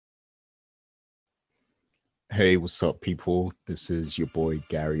Hey, what's up, people? This is your boy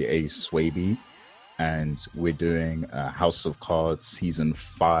Gary A. Swaby, and we're doing a House of Cards Season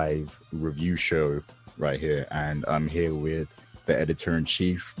 5 review show right here. And I'm here with the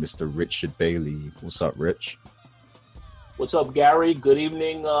editor-in-chief, Mr. Richard Bailey. What's up, Rich? What's up, Gary? Good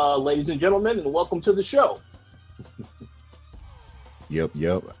evening, ladies and gentlemen, and welcome to the show.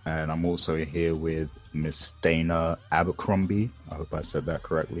 Yep. And I'm also here with Miss Dana Abercrombie. I hope I said that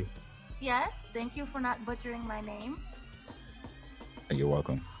correctly. Yes, thank you for not butchering my name. You're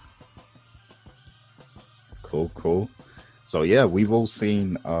welcome. Cool. So yeah, we've all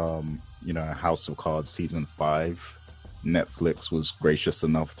seen House of Cards Season 5. Netflix was gracious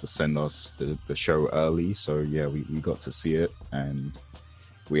enough to send us the show early, so yeah, we got to see it, and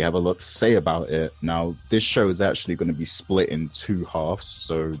we have a lot to say about it. Now, this show is actually going to be split in two halves,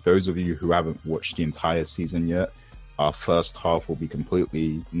 so those of you who haven't watched the entire season yet, our first half will be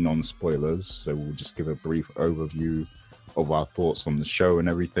completely non-spoilers, so we'll just give a brief overview of our thoughts on the show and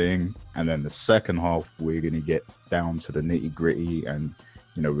everything. And then the second half, we're going to get down to the nitty-gritty, and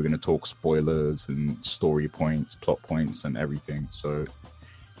we're going to talk spoilers and story points, plot points, and everything. So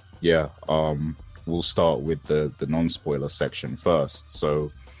yeah, we'll start with the non-spoiler section first.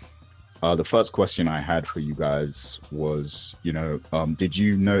 So the first question I had for you guys was, did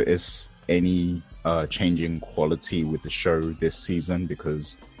you notice any changing quality with the show this season?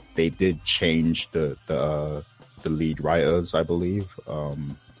 Because they did change the lead writers, I believe.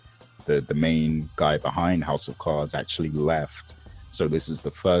 The main guy behind House of Cards actually left, so this is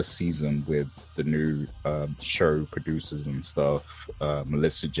the first season with the new show producers and stuff,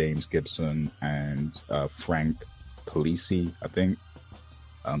 Melissa James Gibson and Frank Polisi, I think.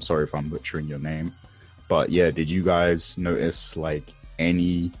 I'm sorry if I'm butchering your name, but yeah, did you guys notice like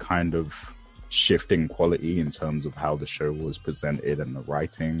any kind of shifting quality in terms of how the show was presented and the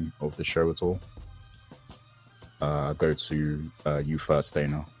writing of the show at all? Go to you first,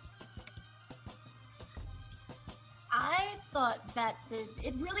 Dana. I thought that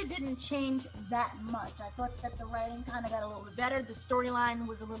it really didn't change that much. I thought that the writing kind of got a little bit better. The storyline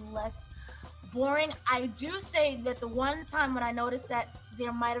was a little less boring. I do say that the one time when I noticed that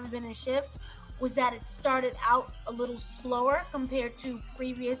there might have been a shift was that it started out a little slower compared to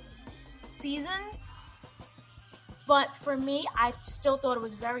previous seasons. But for me, I still thought it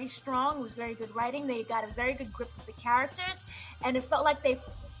was very strong. It was very good writing. They got a very good grip of the characters, and it felt like they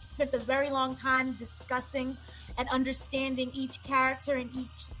spent a very long time discussing and understanding each character in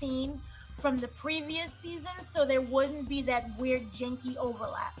each scene from the previous season, so there wouldn't be that weird janky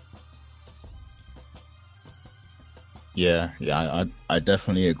overlap. Yeah, I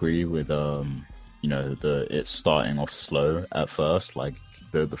definitely agree with it's starting off slow at first. Like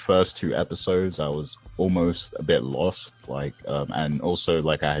the first two episodes, I was almost a bit lost, and also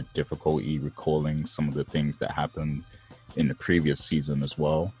like I had difficulty recalling some of the things that happened in the previous season as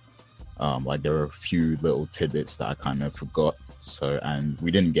well. Like there were a few little tidbits that I kind of forgot. So, and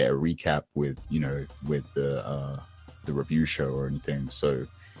we didn't get a recap with the review show or anything. So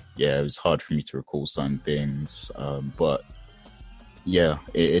yeah, it was hard for me to recall certain things. But yeah,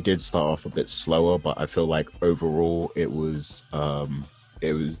 it did start off a bit slower, but I feel like overall it was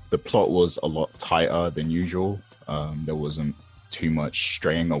the plot was a lot tighter than usual. There wasn't too much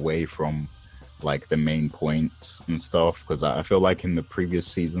straying away from like the main points and stuff, because I feel like in the previous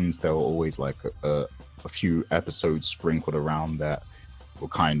seasons there were always like a few episodes sprinkled around that were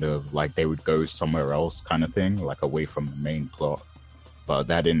kind of like they would go somewhere else kind of thing, like away from the main plot. But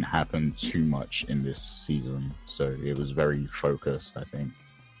that didn't happen too much in this season, so it was very focused, I think.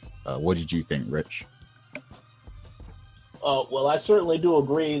 What did you think, Rich? Well, I certainly do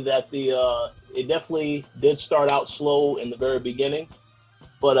agree that it definitely did start out slow in the very beginning.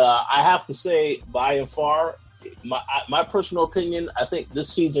 But I have to say, by and far, my personal opinion, I think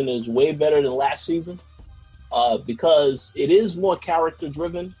this season is way better than last season because it is more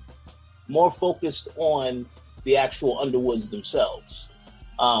character-driven, more focused on the actual Underwoods themselves.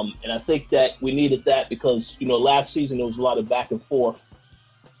 And I think that we needed that because, last season there was a lot of back and forth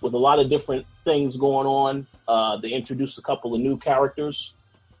with a lot of different things going on. They introduced a couple of new characters.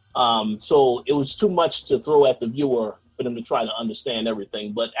 So it was too much to throw at the viewer for them to try to understand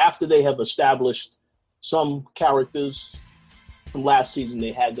everything. But after they have established some characters from last season,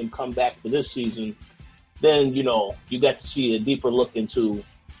 they had them come back for this season, then, you got to see a deeper look into,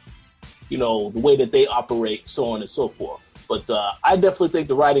 the way that they operate, so on and so forth. But I definitely think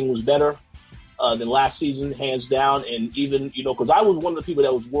the writing was better than last season, hands down. And even, because I was one of the people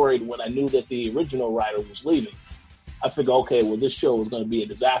that was worried when I knew that the original writer was leaving. I figured, okay, well, this show was going to be a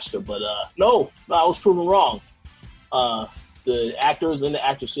disaster. But no, I was proven wrong. the actors and the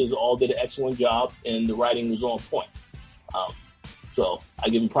actresses all did an excellent job, and the writing was on point. So I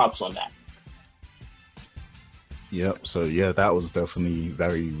give them props on that. Yep. So yeah, that was definitely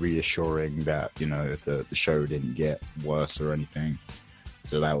very reassuring that, you know, the show didn't get worse or anything.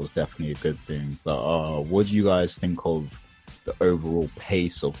 So that was definitely a good thing. But what do you guys think of the overall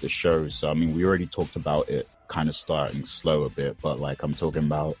pace of the show? So I mean, we already talked about it kind of starting slow a bit, but like I'm talking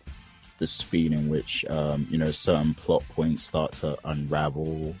about the speed in which you know, certain plot points start to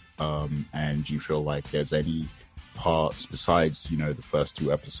unravel. And do you feel like there's any parts besides, you know, the first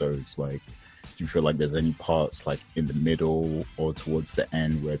two episodes, like do you feel like there's any parts like in the middle or towards the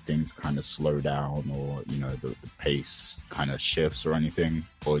end where things kind of slow down, or, you know, the pace kind of shifts or anything?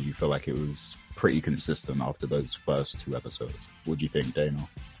 Or do you feel like it was pretty consistent after those first two episodes? What do you think, Dana?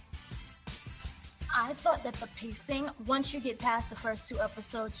 I thought that the pacing, once you get past the first two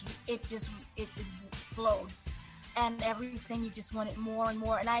episodes, it flowed. And everything, you just wanted more and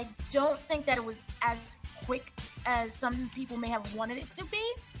more. And I don't think that it was as quick as some people may have wanted it to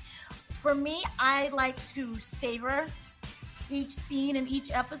be. For me, I like to savor each scene in each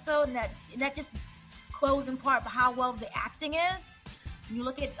episode, and that just goes in part by how well the acting is. When you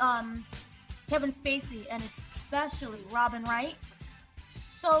look at Kevin Spacey and especially Robin Wright,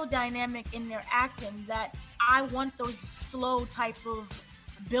 so dynamic in their acting that I want those slow type of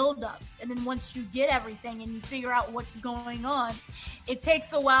build-ups. And then once you get everything and you figure out what's going on, it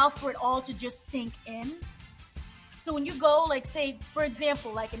takes a while for it all to just sink in. So when you go, like, say, for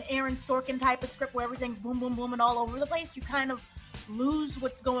example, like an Aaron Sorkin type of script where everything's boom, boom, boom and all over the place, you kind of lose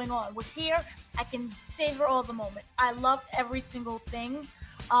what's going on. With here, I can savor all the moments. I loved every single thing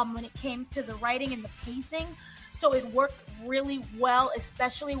when it came to the writing and the pacing. So it worked really well,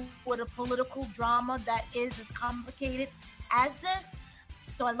 especially with a political drama that is as complicated as this.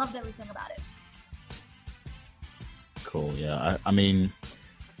 So I loved everything about it. Cool. Yeah. I mean,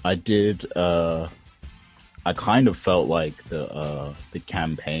 I did. I kind of felt like the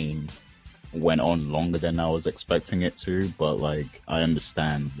campaign went on longer than I was expecting it to, but like I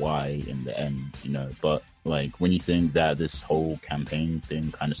understand why in the end, you know. But like when you think that this whole campaign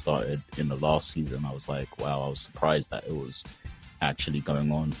thing kind of started in the last season, I was like, wow, I was surprised that it was actually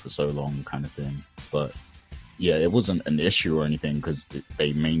going on for so long, kind of thing. But yeah, it wasn't an issue or anything because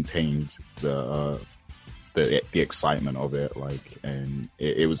they maintained the excitement of it, like, and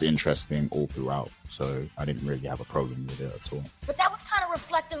it was interesting all throughout. So I didn't really have a problem with it at all. But that was kind of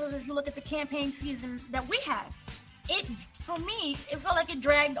reflective of, if you look at the campaign season that we had. It, for me, it felt like it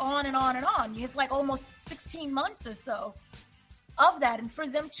dragged on and on and on. It's like almost 16 months or so of that, and for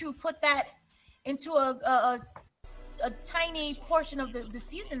them to put that into a tiny portion of the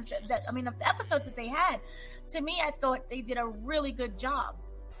seasons of the episodes that they had, to me, I thought they did a really good job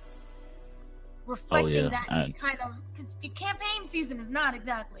reflecting that kind of, because the campaign season is not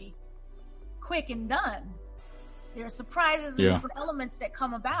exactly quick and done. There are surprises and different elements that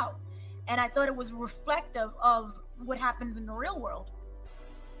come about, and I thought it was reflective of what happens in the real world.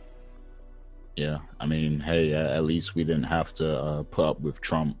 Yeah, I mean, hey, at least we didn't have to put up with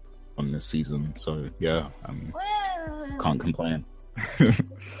Trump on this season, so yeah, I mean, can't complain. There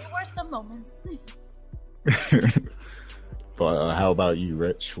were some moments. But how about you,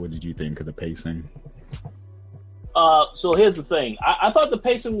 Rich? What did you think of the pacing? So here's the thing. I thought the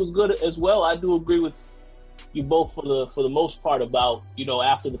pacing was good as well. I do agree with you both for the most part about, you know,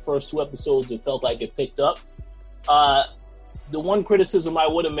 after the first two episodes, it felt like it picked up. The one criticism I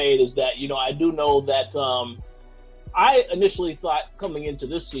would have made is that, you know, I do know that I initially thought coming into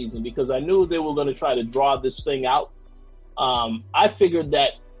this season, because I knew they were going to try to draw this thing out, I figured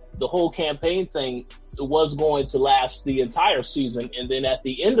that the whole campaign thing was going to last the entire season, and then at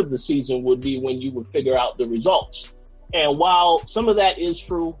the end of the season would be when you would figure out the results. And while some of that is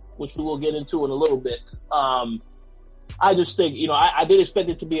true, which we will get into in a little bit, I just think, you know, I did expect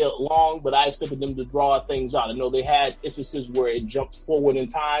it to be long, but I expected them to draw things out. I know they had instances where it jumped forward in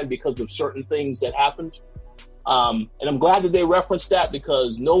time because of certain things that happened. And I'm glad that they referenced that,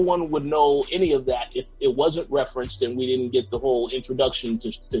 because no one would know any of that if it wasn't referenced and we didn't get the whole introduction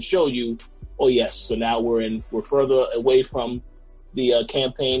to show you, oh yes, so now we're further away from the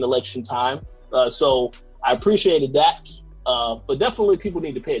campaign election time. So I appreciated that. But definitely people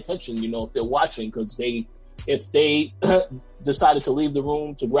need to pay attention, you know, if they're watching, because if they decided to leave the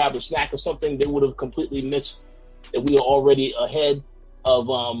room to grab a snack or something, they would have completely missed that we are already ahead of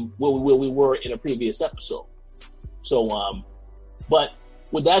where we were in a previous episode. So, but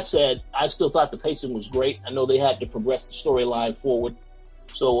with that said, I still thought the pacing was great. I know they had to progress the storyline forward,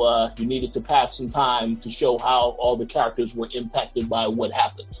 so you needed to pass some time to show how all the characters were impacted by what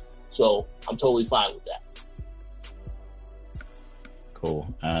happened. So I'm totally fine with that.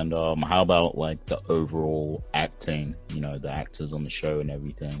 Cool. And how about like the overall acting? You know, the actors on the show and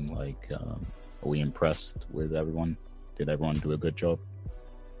everything. Like, are we impressed with everyone? Did everyone do a good job?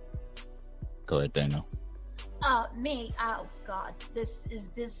 Go ahead, Dana. Me. Oh God,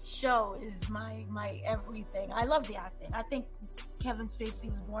 this show is my everything. I love the acting. I think Kevin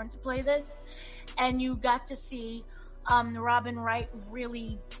Spacey was born to play this, and you got to see Robin Wright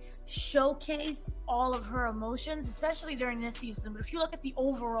really showcase all of her emotions, especially during this season. But if you look at the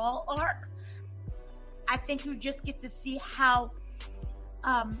overall arc, I think you just get to see how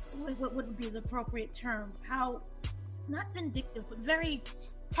what would be the appropriate term? How not vindictive, but very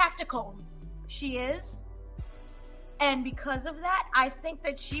tactical she is. And because of that, I think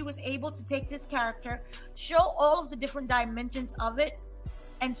that she was able to take this character, show all of the different dimensions of it,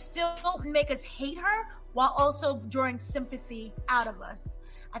 and still make us hate her while also drawing sympathy out of us.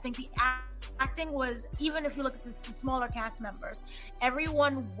 I think the acting was, even if you look at the smaller cast members,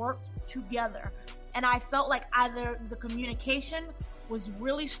 everyone worked together. And I felt like either the communication was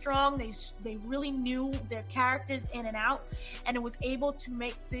really strong, they really knew their characters in and out, and it was able to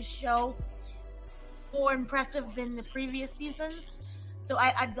make this show more impressive than the previous seasons. So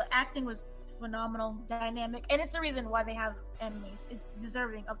the acting was phenomenal, dynamic, and it's the reason why they have Emmys. It's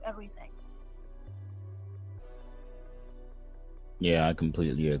deserving of everything. Yeah, I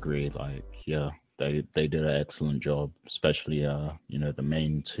completely agree. Like, yeah, they did an excellent job, especially the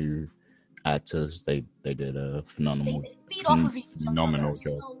main two actors. They did a phenomenal They feed off of each phenomenal other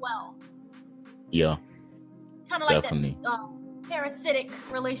job. so well. Yeah, Kind of like definitely. that parasitic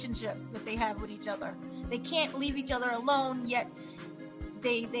relationship that they have with each other. They can't leave each other alone, yet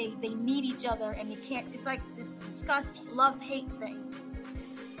they need each other, and they can't. It's like this disgust, love-hate thing.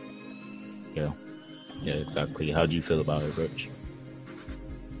 Yeah, exactly. How do you feel about it, Rich?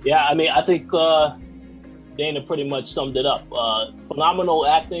 Yeah, I mean, I think Dana pretty much summed it up. Phenomenal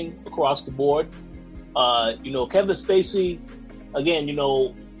acting across the board. Kevin Spacey, again,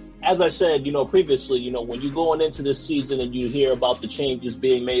 as I said, previously, when you're going into this season and you hear about the changes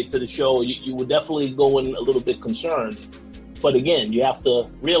being made to the show, you would definitely go in a little bit concerned. But again, you have to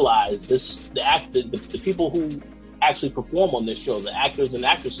realize the people who actually perform on this show, the actors and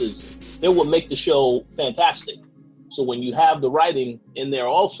actresses, they will make the show fantastic. So when you have the writing in there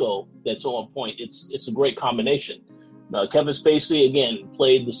also that's on point, it's a great combination. Kevin Spacey, again,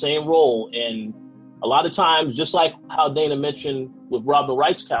 played the same role, and a lot of times, just like how Dana mentioned with Robin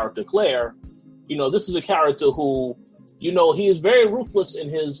Wright's character, Claire, this is a character who, he is very ruthless in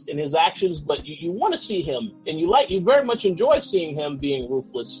his actions, but you want to see him, and you very much enjoy seeing him being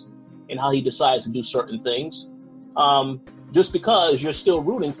ruthless in how he decides to do certain things, just because you're still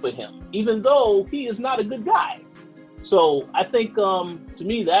rooting for him, even though he is not a good guy. So I think, to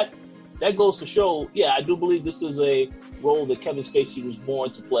me, that goes to show, yeah, I do believe this is a role that Kevin Spacey was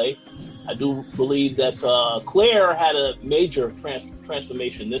born to play. I do believe that Claire had a major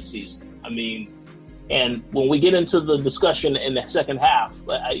transformation this season. I mean, and when we get into the discussion in the second half,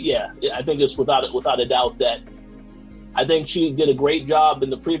 I think it's without a doubt that I think she did a great job in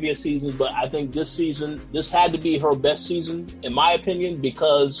the previous seasons, but I think this season, this had to be her best season, in my opinion,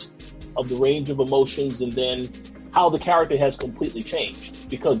 because of the range of emotions and then how the character has completely changed.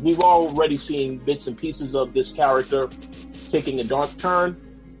 Because we've already seen bits and pieces of this character taking a dark turn,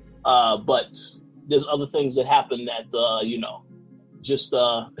 but there's other things that happen that, just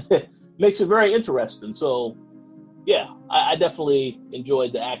makes it very interesting. So, yeah, I definitely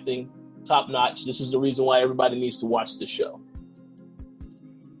enjoyed the acting. Top notch. This is the reason why everybody needs to watch this show.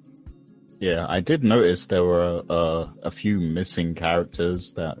 Yeah, I did notice there were a few missing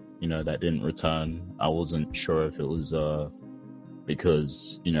characters that didn't return. I wasn't sure if it was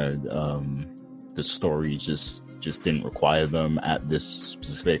because the story just didn't require them at this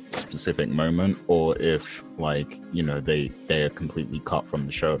specific moment, or if they are completely cut from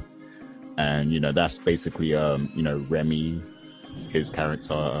the show. And that's basically Remy, his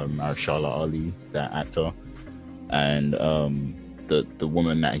character, Mahershala Ali, that actor, and the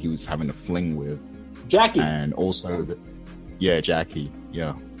woman that he was having a fling with, Jackie, and also Jackie,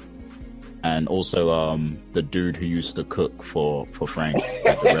 yeah, and also the dude who used to cook for Frank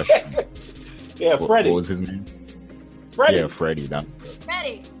at the restaurant. Yeah, Freddie. What was his name? Freddie. Yeah, Freddie.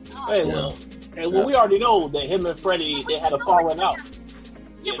 Freddie. Oh. Hey, well, we already know that him and Freddie, they had a falling out.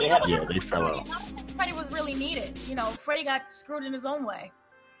 Yeah, they fell out. Freddie was really needed. Freddie got screwed in his own way.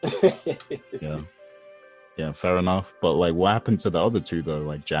 Yeah, fair enough. But what happened to the other two though,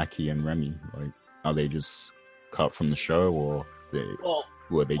 like Jackie and Remy? Are they just cut from the show, or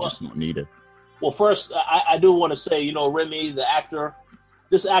were they just not needed? Well, first, I do want to say, Remy, the actor,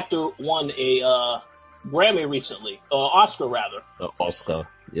 this actor won a Grammy recently, or Oscar rather, Oscar,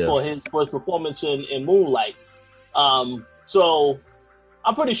 yeah. for his performance in Moonlight. So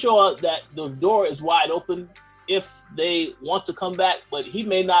I'm pretty sure that the door is wide open if they want to come back, but he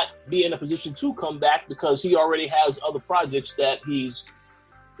may not be in a position to come back because he already has other projects that he's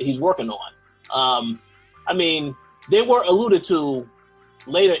working on. I mean, they were alluded to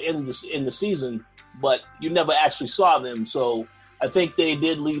later in the season, but you never actually saw them. So I think they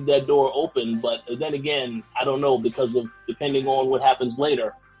did leave that door open. But then again, I don't know, because of depending on what happens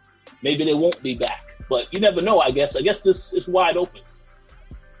later, maybe they won't be back. But you never know. I guess this is wide open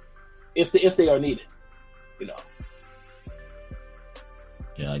if they are needed. You know.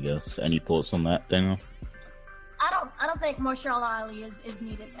 Yeah, I guess. Any thoughts on that, Daniel? I don't think Marshall Ali is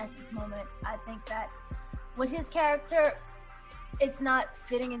needed at this moment. I think that with his character, it's not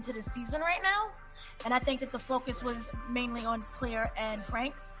fitting into the season right now. And I think that the focus was mainly on Claire and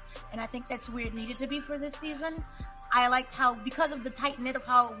Frank. And I think that's where it needed to be for this season. I liked how, because of the tight knit of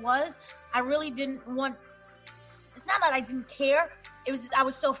how it was, I really didn't want, it's not that I didn't care. It was just, I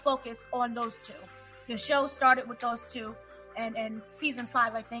was so focused on those two. The show started with those two. And season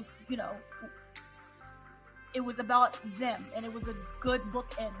 5, I think, you know, it was about them, and it was a good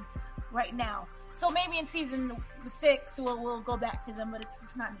bookend right now. So maybe in season 6 we'll go back to them, but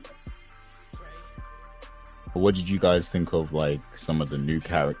it's not needed. What did you guys think of, like, some of the new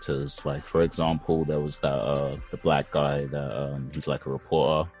characters? Like, for example, there was that the black guy that he's like a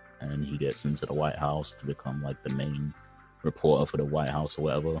reporter, and he gets into the White House to become like the main reporter for the White House or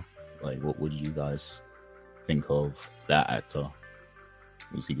whatever. Like, what would you guys think of that actor?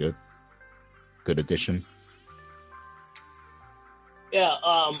 Was he good? Good addition? Yeah,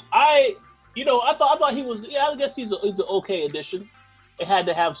 I thought he was. Yeah, I guess he's an okay addition. It had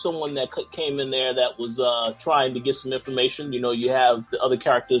to have someone that came in there that was trying to get some information. You know, you have the other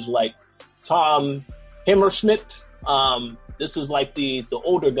characters like Tom Hammersmith. This is like the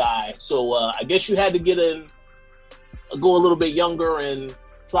older guy, so I guess you had to go a little bit younger and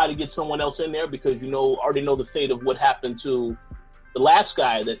try to get someone else in there because already know the fate of what happened to the last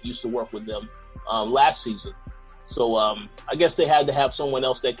guy that used to work with them last season. So I guess they had to have someone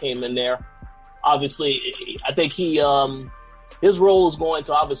else that came in there. Obviously, I think his role is going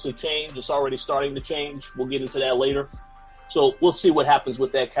to obviously change. It's already starting to change. We'll get into that later. So we'll see what happens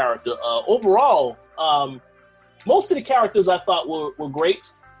with that character. Overall, most of the characters I thought were great.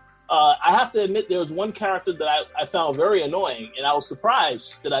 I have to admit there was one character that I found very annoying, and I was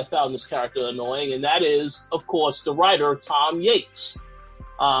surprised that I found this character annoying, and that is, of course, the writer, Tom Yates.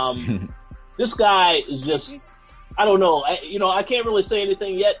 This guy is just... I don't know. I can't really say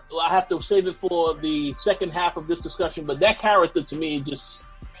anything yet. I have to save it for the second half of this discussion. But that character, to me, just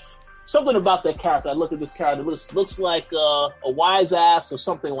something about that character. I look at this character, looks like a wise ass or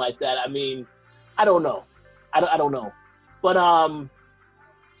something like that. I mean, I don't know. I don't know. But a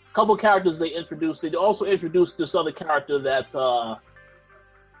couple characters they introduced. They also introduced this other character that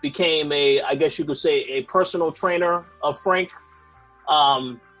became I guess you could say, a personal trainer of Frank.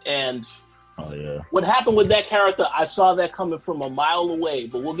 And oh, yeah. What happened with that character, I saw that coming from a mile away,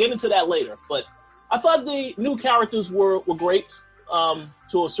 but we'll get into that later. But I thought the new characters were great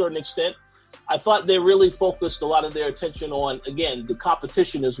to a certain extent. I thought they really focused a lot of their attention on, again, the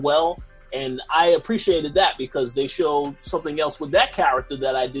competition as well. And I appreciated that because they showed something else with that character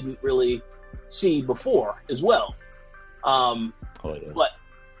that I didn't really see before as well. But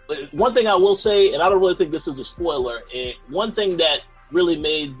one thing I will say, and I don't really think this is a spoiler, and one thing that really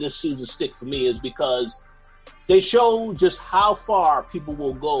made this season stick for me is because they show just how far people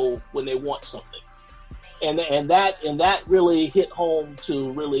will go when they want something, and that really hit home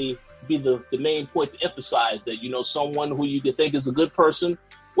to really be the main point to emphasize that someone who you could think is a good person,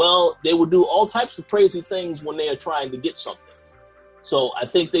 well, they will do all types of crazy things when they are trying to get something. So I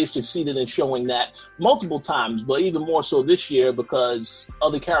think they succeeded in showing that multiple times, but even more so this year because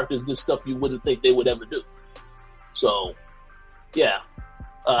other characters did stuff you wouldn't think they would ever do. So. Yeah,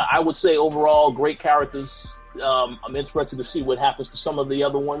 I would say overall great characters. I'm interested to see what happens to some of the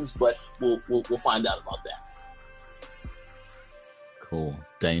other ones, but we'll find out about that. Cool.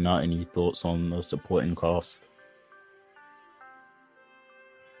 Dana, any thoughts on the supporting cast?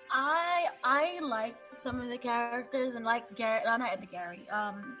 I liked some of the characters, and like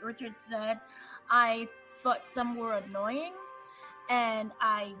Richard said, I thought some were annoying, and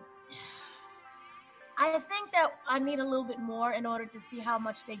I think that I need a little bit more in order to see how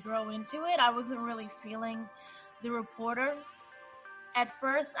much they grow into it. I wasn't really feeling the reporter. At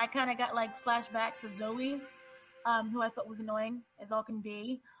first, I kind of got like flashbacks of Zoe, who I thought was annoying as all can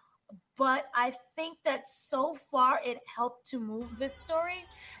be. but I think that so far it helped to move this story,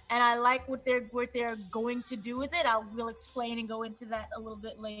 and I like what they're going to do with it. Will explain and go into that a little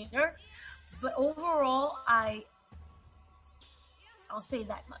bit later. But overall, I'll say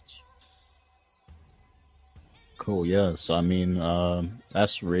that much. Cool. Yeah. So I mean,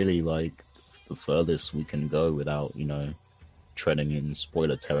 that's really like the furthest we can go without, treading in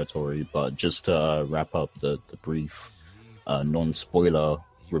spoiler territory. But just to wrap up the brief non-spoiler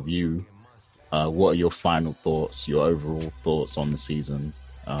review, what are your final thoughts, your overall thoughts on the season?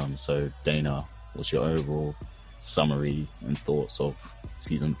 So Dana, what's your overall summary and thoughts of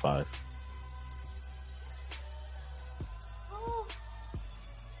season 5?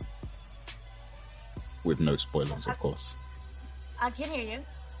 With no spoilers, of course. I can hear you.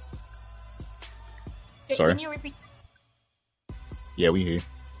 Sorry? Can you repeat? Yeah, we hear you.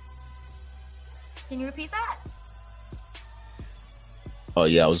 Can you repeat that? Oh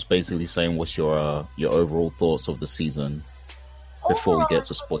yeah, I was basically saying what's your overall thoughts of the season before we get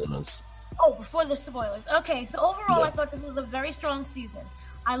to spoilers. Oh, before the spoilers. Okay, so overall, Yeah. I thought this was a very strong season.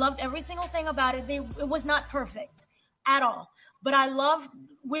 I loved every single thing about it. It was not perfect at all, but I loved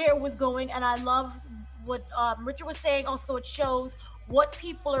where it was going, and I love what Richard was saying. Also, it shows what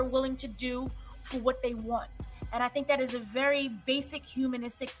people are willing to do for what they want. And I think that is a very basic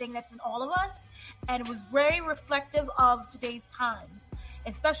humanistic thing that's in all of us. And it was very reflective of today's times,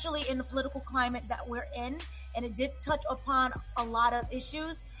 especially in the political climate that we're in. And it did touch upon a lot of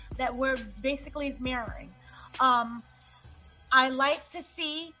issues that we're basically mirroring. I like to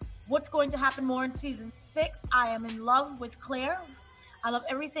see what's going to happen more in season 6. I am in love with Claire. I love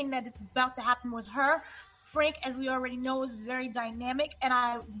everything that is about to happen with her. Frank, as we already know, is very dynamic,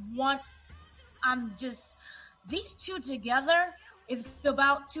 and these two together is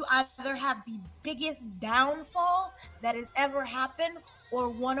about to either have the biggest downfall that has ever happened or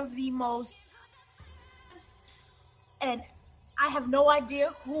one of the most, and I have no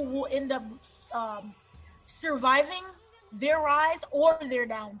idea who will end up surviving their rise or their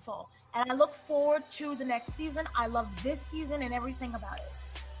downfall. And I look forward to the next season. I love this season and everything about it.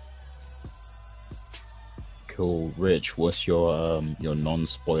 Cool. Rich, what's your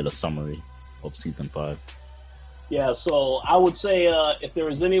non-spoiler summary of season 5? Yeah, so I would say if there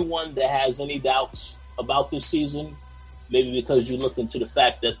is anyone that has any doubts about this season, maybe because you look into the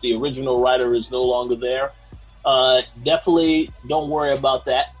fact that the original writer is no longer there, definitely don't worry about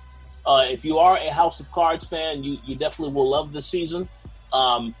that. If you are a House of Cards fan, you definitely will love this season.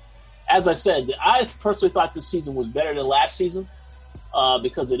 As I said, I personally thought this season was better than last season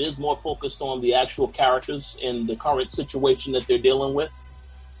because it is more focused on the actual characters and the current situation that they're dealing with.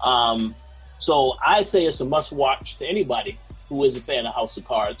 So I say it's a must-watch to anybody who is a fan of House of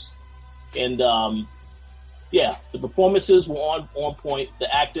Cards. And, the performances were on point.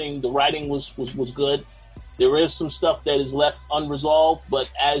 The acting, the writing was good. There is some stuff that is left unresolved, but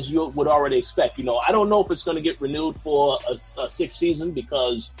as you would already expect, I don't know if it's going to get renewed for a 6th season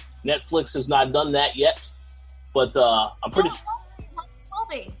because Netflix has not done that yet. But I'm pretty sure. It will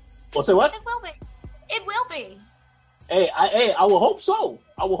be. Well, say what? It will be. It will be. Hey, I will hope so.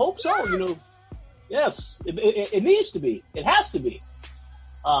 Yes. Yes, it needs to be. It has to be.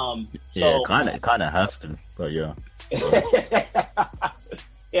 Yeah, kind of has to, but yeah.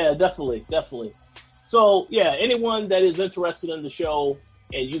 Yeah, definitely. So, yeah, anyone that is interested in the show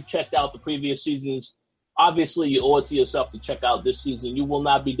and you've checked out the previous seasons, obviously you owe it to yourself to check out this season. You will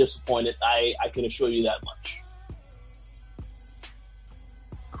not be disappointed. I can assure you that much.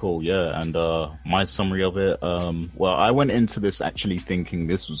 Cool, yeah. And my summary of it, well, I went into this actually thinking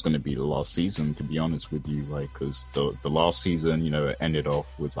this was going to be the last season, to be honest with you, like, because the last season, it ended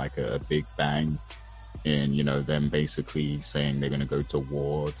off with like a big bang in, them basically saying they're going to go to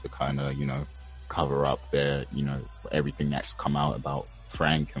war to kind of, cover up their, everything that's come out about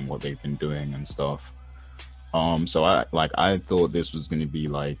Frank and what they've been doing and stuff. So I thought this was going to be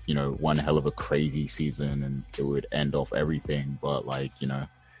like, one hell of a crazy season and it would end off everything, but like,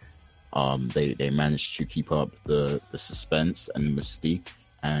 they managed to keep up the suspense and the mystique,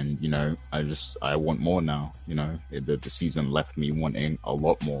 and I want more now. The season left me wanting a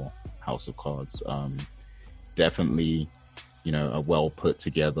lot more House of Cards. Definitely, a well put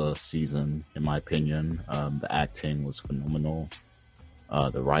together season in my opinion. The acting was phenomenal.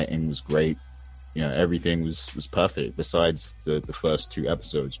 The writing was great. Everything was perfect besides the first 2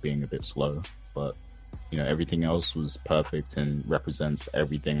 episodes being a bit slow, but everything else was perfect and represents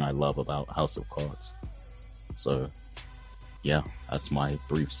everything I love about House of Cards. So, yeah, that's my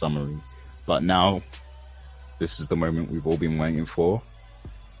brief summary. But now, this is the moment we've all been waiting for.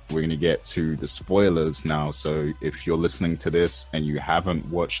 we're gonna get to the spoilers now. So if you're listening to this and you haven't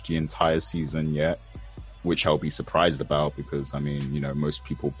watched the entire season yet, which I'll be surprised about because I mean, most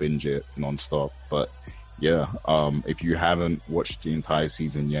people binge it nonstop. But yeah, if you haven't watched the entire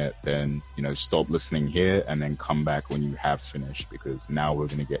season yet, then stop listening here and then come back when you have finished, because now we're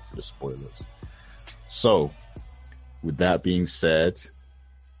gonna get to the spoilers. So, with that being said,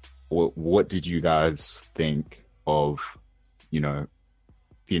 what did you guys think of, the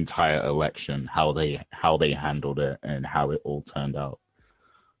entire election, how they handled it, and how it all turned out?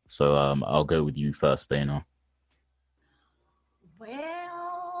 So I'll go with you first, Dana.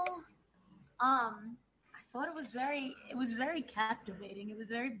 Well, I thought it was very captivating. It was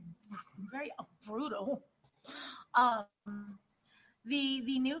very brutal.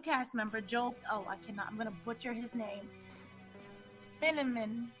 The new cast member, Joe. Oh, I'm gonna butcher his name.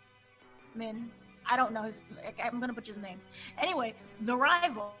 Min. I don't know I'm gonna butcher the name. Anyway, the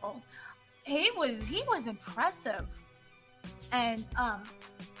rival. He was impressive, and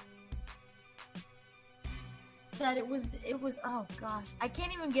that it was oh gosh, I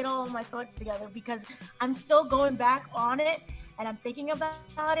can't even get all of my thoughts together because I'm still going back on it and I'm thinking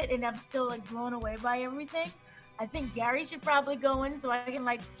about it and I'm still like blown away by everything. I think Gary should probably go in so I can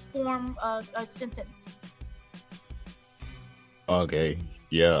like form a sentence. Okay.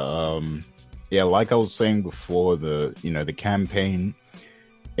 Yeah. Yeah. Like I was saying before, the campaign,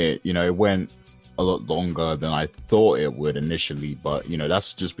 it went a lot longer than I thought it would initially, but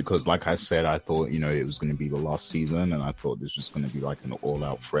that's just because, like I said, I thought it was going to be the last season, and I thought this was going to be like an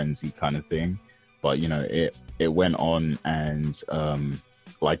all-out frenzy kind of thing. But it went on, and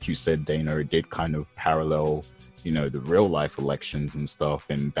like you said, Dana, it did kind of parallel the real life elections and stuff,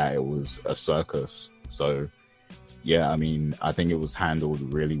 in that it was a circus. So yeah, I mean, I think it was handled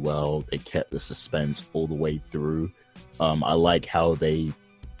really well. They kept the suspense all the way through. I like how they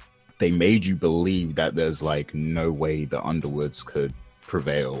made you believe that there's like no way the Underwoods could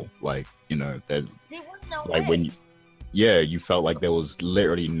prevail. Like, there was no like way. You felt like there was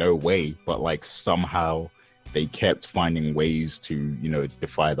literally no way, but like somehow they kept finding ways to,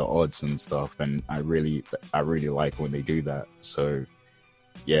 defy the odds and stuff. And I really like when they do that. So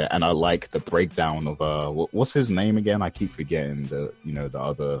yeah, and I like the breakdown of what's his name again? I keep forgetting the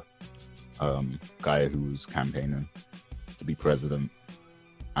other guy who was campaigning to be president.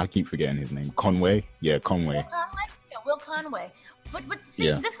 I keep forgetting his name. Conway? Yeah, Conway. Will Conway. But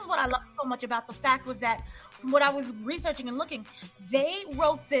see, This is what I love so much about the fact was that from what I was researching and looking, they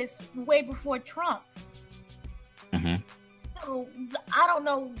wrote this way before Trump. Mm-hmm. So I don't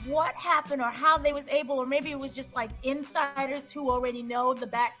know what happened or how they was able, or maybe it was just like insiders who already know the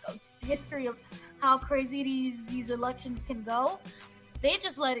back history of how crazy these elections can go. They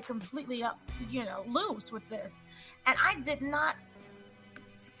just let it completely up, loose with this. And I did not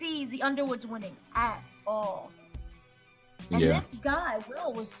see the Underwoods winning at all. And this guy,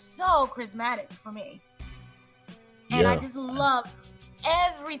 Will, was so charismatic for me. And I just loved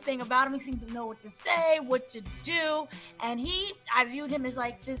everything about him. He seemed to know what to say, what to do. And I viewed him as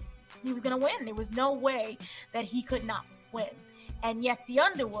like this, he was going to win. There was no way that he could not win. And yet the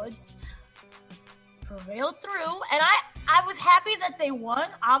Underwoods prevailed through. And I was happy that they won,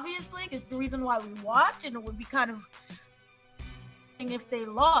 obviously, because the reason why we watched, and it would be kind of if they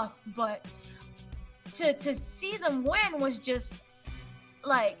lost, but to see them win was just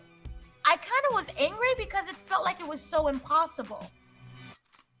like, I kind of was angry because it felt like it was so impossible.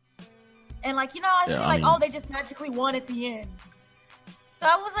 And like, oh, they just magically won at the end. So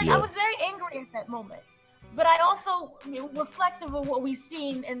I was like, I was very angry at that moment. But I also, reflective of what we've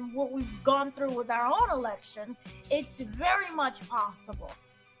seen and what we've gone through with our own election, it's very much possible.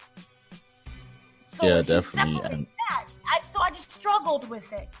 So if definitely. You separate that, I just struggled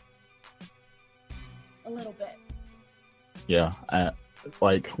with it a little bit. Yeah,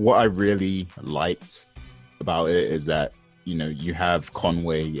 like what I really liked about it is that you have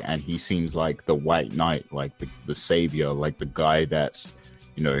Conway, and he seems like the white knight, like the savior, like the guy that's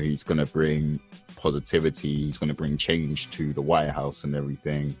he's gonna bring positivity, he's gonna bring change to the White House and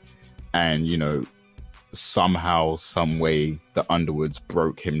everything. And somehow, some way, the Underwoods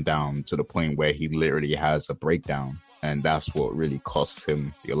broke him down to the point where he literally has a breakdown, and that's what really cost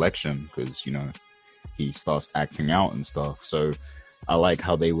him the election, because he starts acting out and stuff. So I like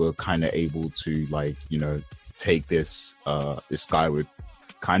how they were kind of able to take this guy with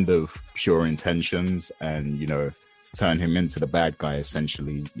kind of pure intentions and turn him into the bad guy,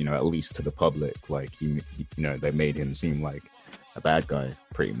 essentially, at least to the public. Like they made him seem like a bad guy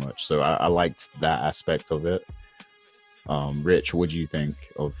pretty much. So I liked that aspect of it. Rich, what do you think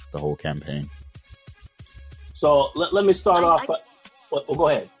of the whole campaign? So let me start off. Well, go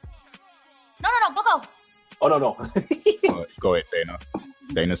ahead. Oh no. Go ahead, Dana.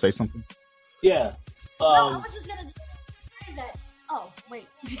 Dana, say something. Yeah. No, I was just gonna say that. Oh wait.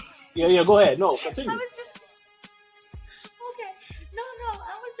 Yeah. Go ahead. No, continue. I was just okay. No.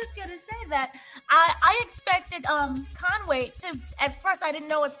 I was just gonna say that I expected Conway to. At first, I didn't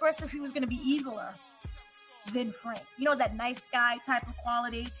know at first if he was gonna be eviler than Frank. You know, that nice guy type of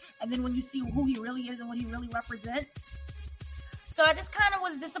quality. And then when you see who he really is and what he really represents. So I just kind of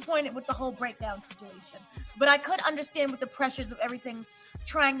was disappointed with the whole breakdown situation. But I could understand with the pressures of everything,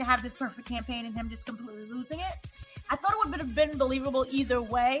 trying to have this perfect campaign and him just completely losing it. I thought it would have been believable either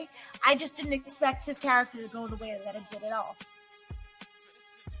way. I just didn't expect his character to go the way that it did at all.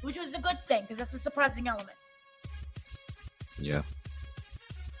 Which was a good thing, because that's a surprising element. Yeah,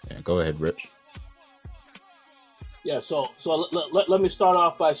 go ahead, Rich. Yeah, so let me start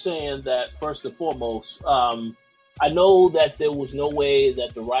off by saying that first and foremost, I know that there was no way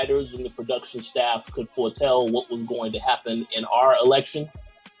that the writers and the production staff could foretell what was going to happen in our election.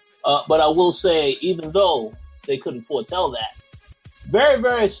 But I will say, even though they couldn't foretell that, very,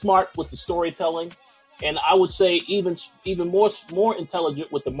 very smart with the storytelling. And I would say even more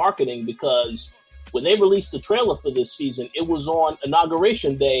intelligent with the marketing, because when they released the trailer for this season, it was on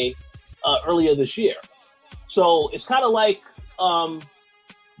Inauguration Day earlier this year. So it's kind of like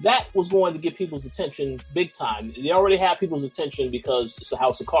that was going to get people's attention big time. They already have people's attention because it's a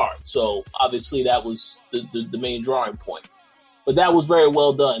House of Cards. So obviously that was the main drawing point. But that was very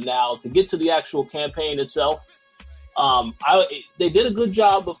well done. Now, to get to the actual campaign itself, they did a good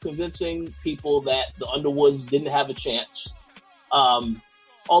job of convincing people that the Underwoods didn't have a chance.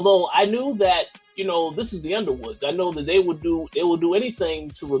 Although I knew that, this is the Underwoods. I know that they will do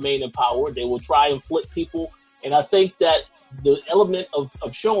anything to remain in power. They will try and flip people. And I think that the element of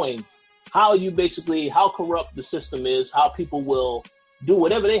showing how corrupt the system is, how people will do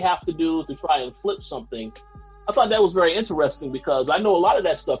whatever they have to do to try and flip something, I thought that was very interesting, because I know a lot of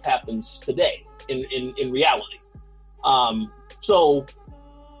that stuff happens today in reality. So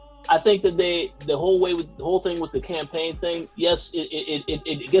I think that the whole thing with the campaign thing, yes,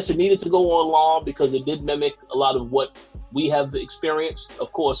 I guess it needed to go on long because it did mimic a lot of what we have experienced.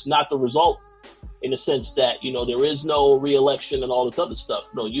 Of course, not the result, in the sense that, there is no re-election and all this other stuff.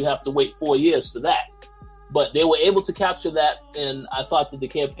 No, you have to wait 4 years for that. But they were able to capture that, and I thought that the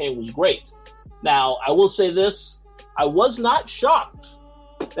campaign was great. Now, I will say this. I was not shocked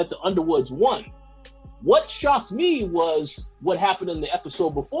that the Underwoods won. What shocked me was what happened in the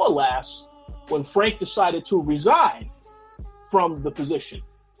episode before last, when Frank decided to resign from the position.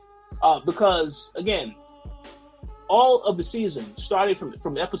 Because, again, all of the season, starting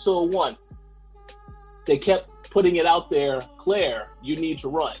from episode 1, they kept putting it out there, Claire, you need to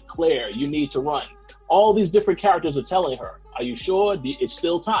run. Claire, you need to run. All these different characters are telling her, are you sure? It's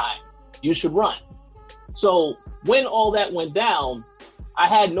still time. You should run. So when all that went down, I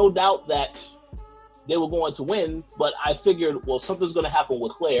had no doubt that they were going to win, but I figured, well, something's going to happen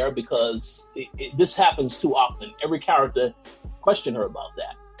with Claire, because this happens too often. Every character questioned her about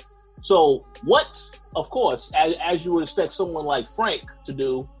that. So what, of course, as you would expect someone like Frank to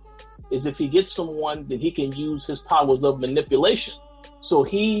do, is if he gets someone, then he can use his powers of manipulation. So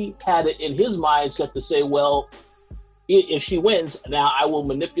he had it in his mindset to say, well, if she wins, now I will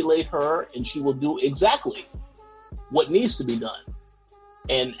manipulate her and she will do exactly what needs to be done.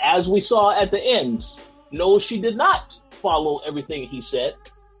 And as we saw at the end, no, she did not follow everything he said.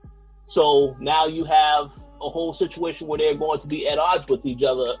 So now you have a whole situation where they're going to be at odds with each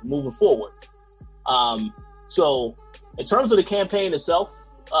other moving forward. So in terms of the campaign itself,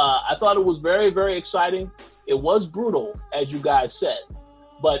 I thought it was very, very exciting. It was brutal, as you guys said,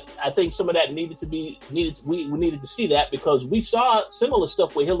 but I think some of that we needed to see that, because we saw similar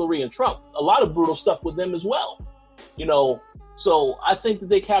stuff with Hillary and Trump, a lot of brutal stuff with them as well, so I think that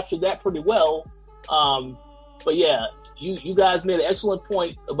they captured that pretty well. But yeah, you guys made an excellent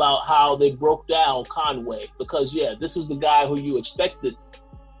point about how they broke down Conway, because this is the guy who you expected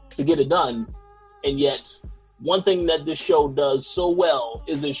to get it done, and yet one thing that this show does so well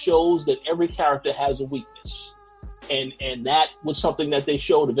is it shows that every character has a weakness. And that was something that they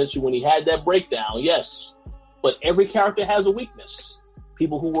showed eventually when he had that breakdown, yes. But every character has a weakness.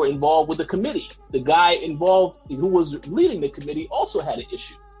 People who were involved with the committee, the guy involved who was leading the committee also had an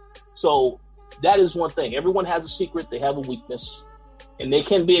issue. So that is one thing. Everyone has a secret, they have a weakness, and they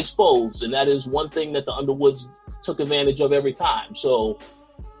can be exposed. And that is one thing that the Underwoods took advantage of every time. So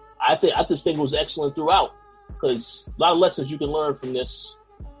I just think it was excellent throughout, because a lot of lessons you can learn from this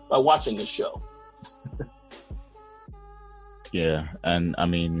by watching this show. Yeah, and I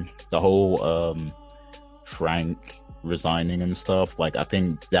mean, the whole Frank resigning and stuff, like I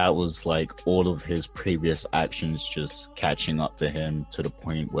think that was like all of his previous actions just catching up to him to the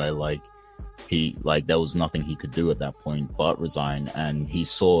point where like there was nothing he could do at that point but resign. And he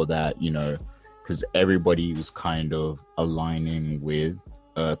saw that, because everybody was kind of aligning with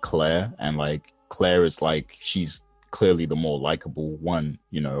Claire, and like Claire is like, she's clearly the more likable one,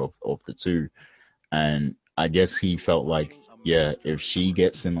 of the two. And I guess he felt like, yeah, if she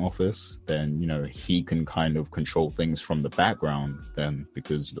gets in office, then, he can kind of control things from the background then,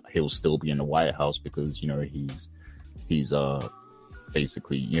 because he'll still be in the White House because, he's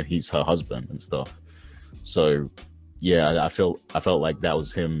basically, he's her husband and stuff. So yeah, I felt like that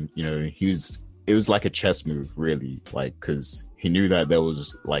was him, it was like a chess move really, like, cause he knew that there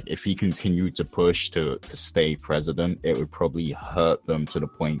was like, if he continued to push to stay president, it would probably hurt them to the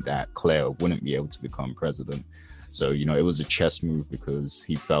point that Claire wouldn't be able to become president. So, it was a chess move because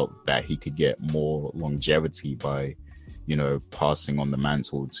he felt that he could get more longevity by, passing on the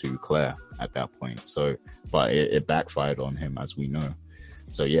mantle to Claire at that point. So, but it backfired on him, as we know.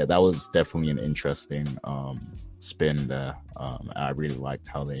 So yeah, that was definitely an interesting spin there. I really liked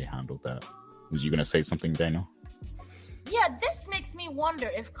how they handled that. Was you going to say something, Dana? Yeah, this makes me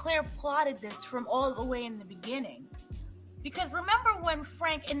wonder if Claire plotted this from all the way in the beginning. Because remember when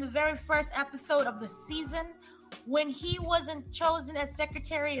Frank, in the very first episode of the season, when he wasn't chosen as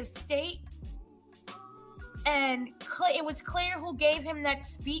Secretary of State, and it was Claire who gave him that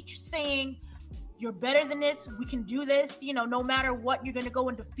speech saying, "You're better than this, we can do this, no matter what, you're going to go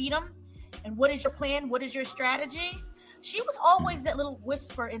and defeat him. And what is your plan? What is your strategy?" She was always that little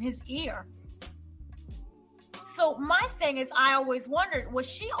whisper in his ear. So my thing is, I always wondered, was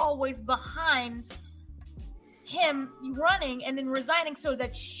she always behind him running and then resigning so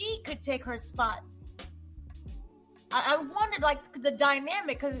that she could take her spot? I wondered, like, the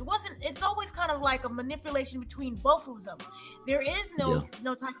dynamic, because it's always kind of like a manipulation between both of them. There is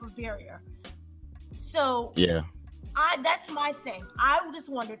no type of barrier. So yeah, that's my thing. I just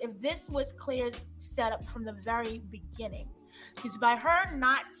wondered if this was Claire's setup from the very beginning. Because by her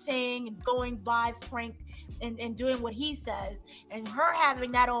not saying and going by Frank and doing what he says, and her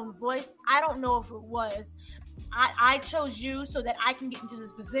having that own voice, I don't know if it was, I chose you so that I can get into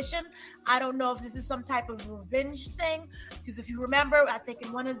this position. I don't know if this is some type of revenge thing. Because if you remember, I think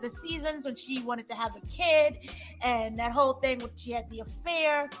in one of the seasons when she wanted to have a kid and that whole thing when she had the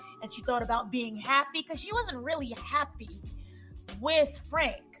affair and she thought about being happy, because she wasn't really happy with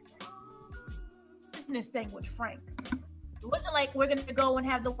Frank. Business thing with Frank. It wasn't like we're going to go and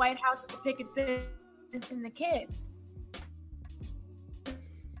have the White House with the picket fence and the kids.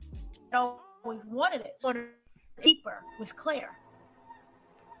 I always wanted it. Deeper with Claire.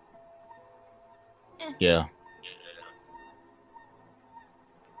 Yeah.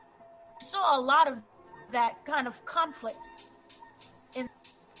 I saw a lot of that kind of conflict in.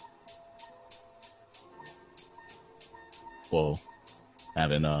 Well,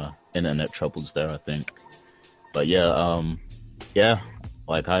 having internet troubles there, I think. But yeah,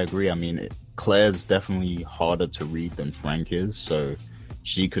 like I agree. I mean, Claire's definitely harder to read than Frank is, so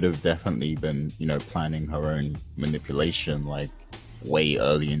she could have definitely been, planning her own manipulation like way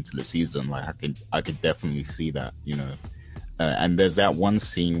early into the season. Like I could definitely see that, and there's that one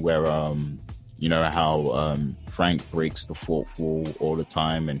scene where, how Frank breaks the fourth wall all the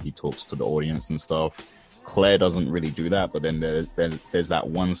time and he talks to the audience and stuff. Claire doesn't really do that, but then there's that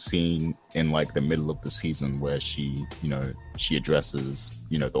one scene in like the middle of the season where she addresses,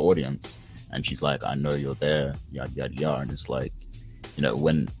 the audience, and she's like, "I know you're there, yada yada yada," and it's like,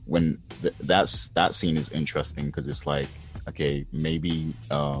 that scene is interesting because it's like, okay, maybe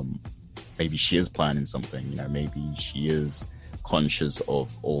she is planning something, maybe she is conscious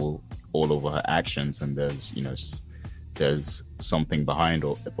of all of her actions, and there's something behind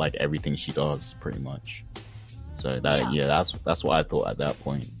like everything she does pretty much. So that's what I thought at that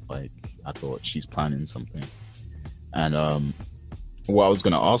point. Like I thought she's planning something. And what I was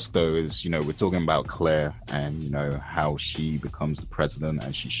going to ask though is, we're talking about Claire and, how she becomes the president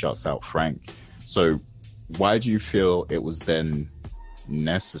and she shuts out Frank. So why do you feel it was then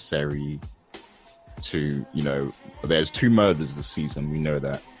necessary to, there's 2 murders this season, we know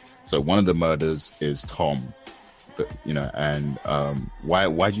that. So one of the murders is Tom, but, and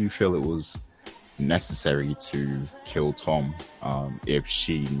why do you feel it was necessary to kill Tom if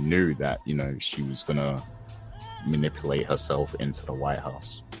she knew that, she was going to manipulate herself into the White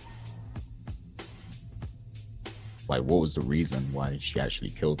House? Like, what was the reason why she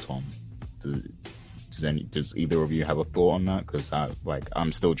actually killed Tom? Does either of you have a thought on that? Because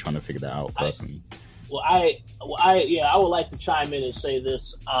I'm still trying to figure that out personally. I would like to chime in and say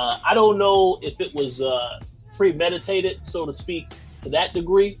this. I don't know if it was premeditated, so to speak, to that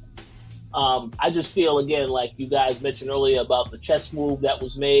degree. I just feel, again, like you guys mentioned earlier about the chess move that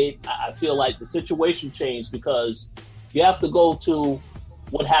was made. I feel like the situation changed because you have to go to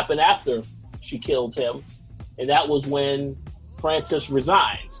what happened after she killed him, and that was when Frances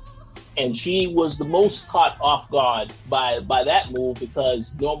resigned. And she was the most caught off guard by that move,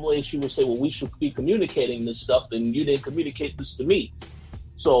 because normally she would say, well, we should be communicating this stuff, and you didn't communicate this to me.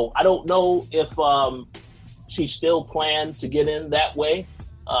 So I don't know if she still planned to get in that way.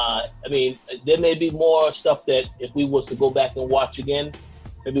 I mean, there may be more stuff that if we was to go back and watch again,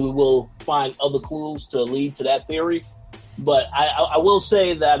 maybe we will find other clues to lead to that theory. But I will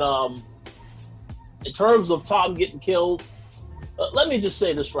say that in terms of Tom getting killed, let me just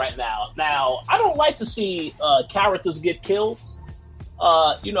say this right now. Now, I don't like to see characters get killed.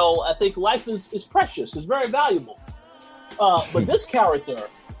 I think life is precious. It's very valuable. But this character,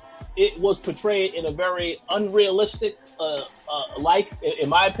 it was portrayed in a very unrealistic in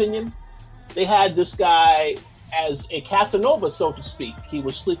my opinion. They had this guy as a Casanova, so to speak. He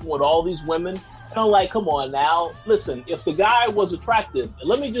was sleeping with all these women. And I'm like, come on now. Listen, if the guy was attractive, and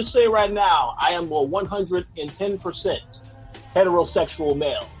let me just say right now, I am a 110% heterosexual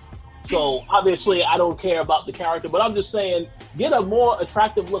male. So obviously I don't care about the character, but I'm just saying, get a more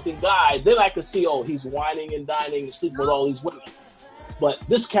attractive looking guy, then I can see, oh, he's whining and dining and sleeping with all these women. But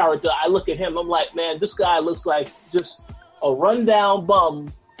this character, I look at him, I'm like, man, this guy looks like just a rundown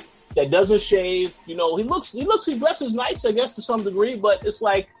bum that doesn't shave. He dresses nice, I guess, to some degree, but it's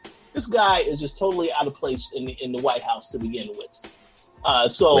like, this guy is just totally out of place in the White House to begin with.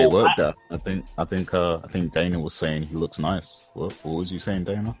 Wait, what? I think Dana was saying he looks nice. What was you saying,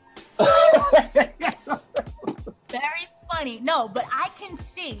 Dana? Very funny. No, but I can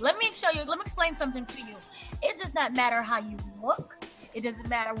see. Let me explain something to you. It does not matter how you look. It doesn't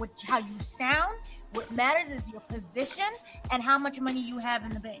matter how you sound. What matters is your position and how much money you have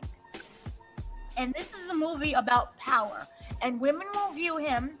in the bank. And this is a movie about power. And women will view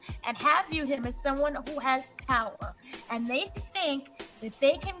him and have viewed him as someone who has power. And they think that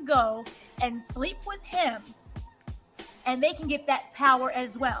they can go and sleep with him and they can get that power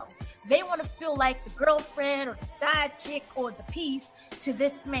as well. They want to feel like the girlfriend or the side chick or the piece to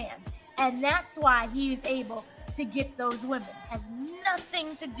this man. And that's why he is able to get those women. It has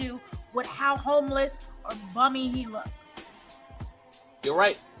nothing to do with how homeless or bummy he looks. You're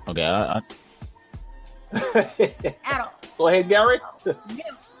right. Okay, At all. Go ahead, Gary.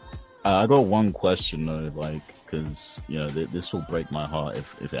 I got one question though, because this will break my heart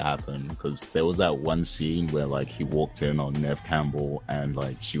if it happened, because there was that one scene where he walked in on Nev Campbell and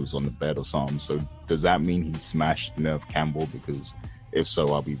she was on the bed or something. So does that mean he smashed Nev Campbell? Because if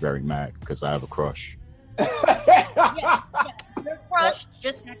so, I'll be very mad because I have a crush. Yeah. You're crushed.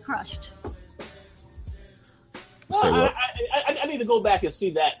 Just got crushed. Well, I need to go back and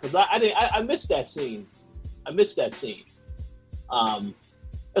see that because I missed that scene.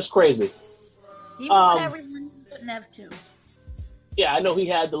 That's crazy. He was with everyone but Nev too. Yeah, I know he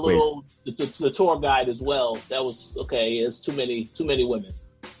had the tour guide as well. That was okay. It's too many women.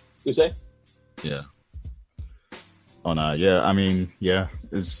 You say? Yeah. Oh no, yeah. I mean, yeah.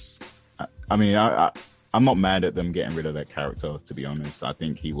 I'm not mad at them getting rid of that character, to be honest. I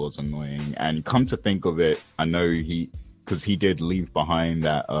think he was annoying. And come to think of it, I know because he did leave behind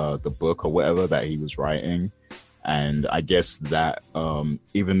that the book or whatever that he was writing. And I guess that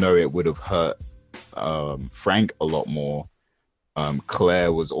even though it would have hurt Frank a lot more,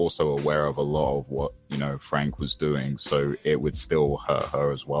 Claire was also aware of a lot of what Frank was doing, so it would still hurt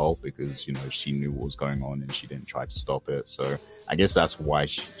her as well because she knew what was going on and she didn't try to stop it. So I guess that's why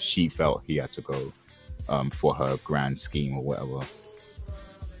she felt he had to go for her grand scheme or whatever.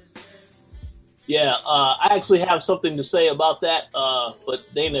 Yeah, I actually have something to say about that. But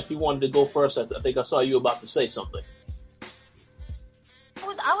Dana, if you wanted to go first, I think I saw you about to say something.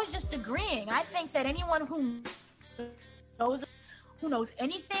 I was just agreeing. I think that anyone who knows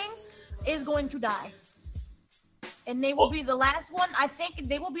anything is going to die. And they will be the last one. I think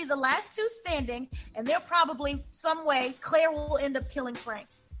they will be the last two standing, and they're probably some way Claire will end up killing Frank.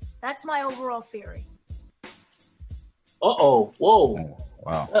 That's my overall theory. Uh-oh. Whoa. Oh,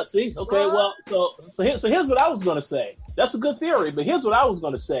 wow. Yeah, see? Okay, well, so here's what I was going to say. That's a good theory, but here's what I was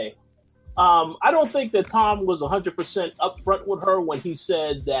going to say. I don't think that Tom was 100% upfront with her when he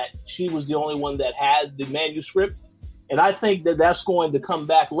said that she was the only one that had the manuscript. And I think that that's going to come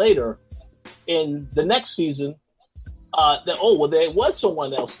back later in the next season. There was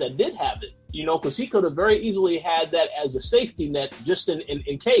someone else that did have it, because he could have very easily had that as a safety net just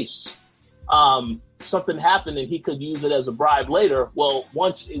in case. something happened and he could use it as a bribe later. Well,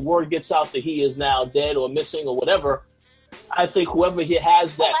 once word gets out that he is now dead or missing or whatever, I think whoever he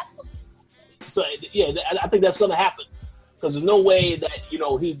has that. So yeah, I think that's going to happen because there's no way that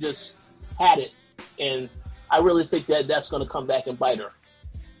he just had it, and I really think that that's going to come back and bite her.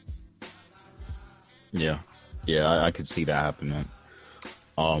 Yeah, I could see that happening.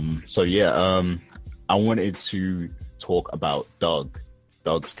 So yeah, I wanted to talk about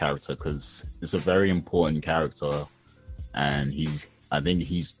Doug's character because it's a very important character, and I think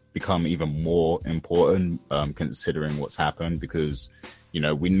he's become even more important considering what's happened because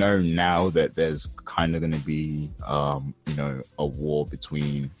we know now that there's kind of going to be a war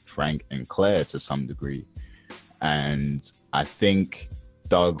between Frank and Claire to some degree, and I think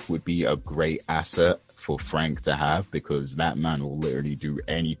Doug would be a great asset for Frank to have because that man will literally do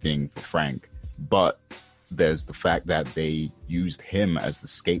anything for Frank. But there's the fact that they used him as the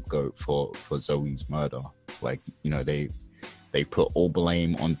scapegoat for Zoe's murder. Like, they put all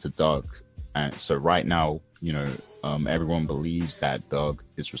blame onto Doug. And so right now, everyone believes that Doug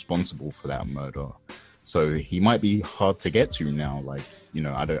is responsible for that murder. So he might be hard to get to now. Like,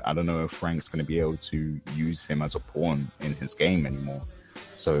 I don't know if Frank's going to be able to use him as a pawn in his game anymore.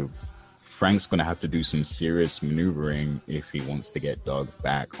 So Frank's going to have to do some serious maneuvering if he wants to get Doug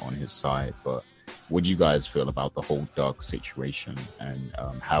back on his side. But what do you guys feel about the whole Doug situation, and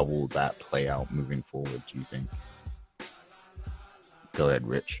how will that play out moving forward, do you think? Go ahead,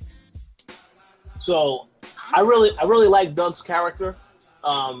 Rich. So I really like Doug's character.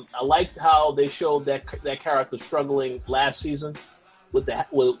 I liked how they showed that character struggling last season with the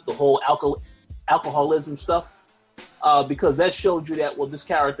whole alcoholism stuff. Because that showed you that, this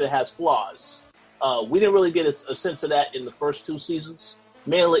character has flaws. We didn't really get a sense of that in the first two seasons.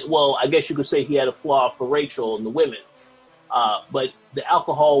 Mainly, I guess you could say he had a flaw for Rachel and the women. But the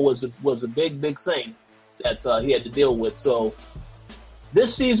alcohol was a big thing that he had to deal with. So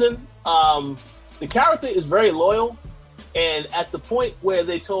this season, the character is very loyal. And at the point where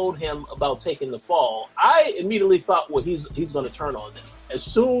they told him about taking the fall, I immediately thought, he's going to turn on them as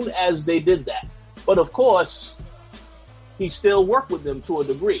soon as they did that. But of course, he still worked with them to a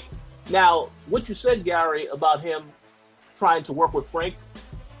degree. Now, what you said, Gary, about him trying to work with Frank,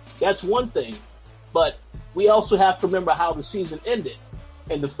 that's one thing. But we also have to remember how the season ended.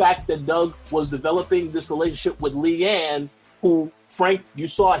 And the fact that Doug was developing this relationship with Leanne, who Frank, you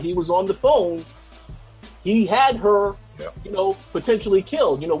saw he was on the phone. He had her, potentially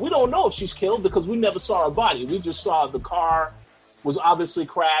killed. We don't know if she's killed because we never saw her body. We just saw the car was obviously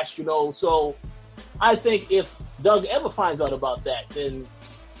crashed, So I think if Doug ever finds out about that, then,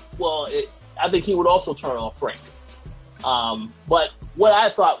 I think he would also turn off Frank. But what I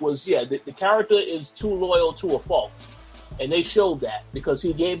thought was, the character is too loyal to a fault. And they showed that because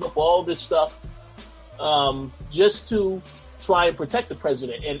he gave up all this stuff just to try and protect the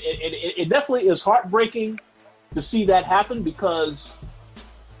president. And it definitely is heartbreaking to see that happen because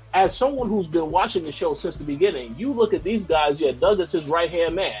as someone who's been watching the show since the beginning, you look at these guys, Doug is his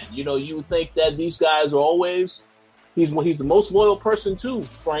right-hand man. You would think that these guys are always, he's the most loyal person to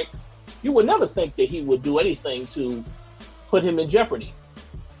Frank. You would never think that he would do anything to put him in jeopardy,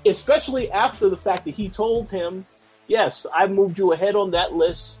 especially after the fact that he told him, yes, I moved you ahead on that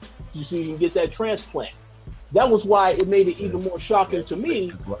list so you can get that transplant. That was why it made it even more shocking to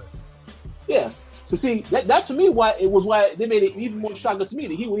me. Yeah. So see, that to me, why they made it even more shocking to me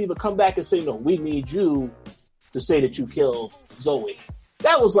that he would even come back and say, no, we need you to say that you killed Zoe.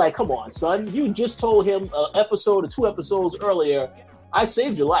 That was like, come on, son. You just told him an episode or 2 episodes earlier, I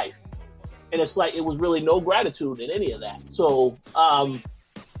saved your life. And it's like, it was really no gratitude in any of that. So I'll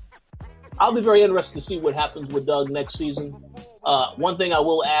be very interested to see what happens with Doug next season. One thing I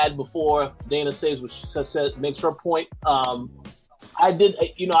will add before Dana says what she said, makes her point. I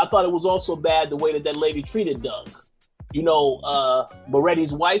thought it was also bad the way that lady treated Doug.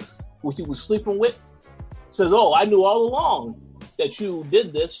 Moretti's wife, who he was sleeping with, says, "Oh, I knew all along that you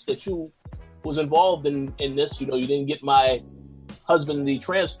did this, that you was involved in this. You didn't get my husband the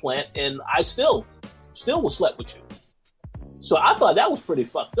transplant, and I still was slept with you." So I thought that was pretty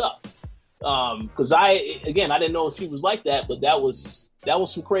fucked up. Because I didn't know if she was like that, but that was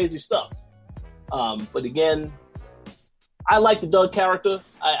some crazy stuff. But again, I like the Doug character.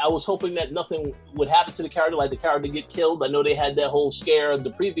 I was hoping that nothing would happen to the character, like the character get killed. I know they had that whole scare of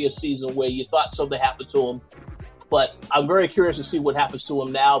the previous season where you thought something happened to him. But I'm very curious to see what happens to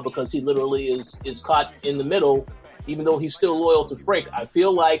him now because he literally is caught in the middle, even though he's still loyal to Frank. I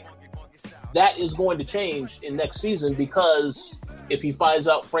feel like that is going to change in next season because if he finds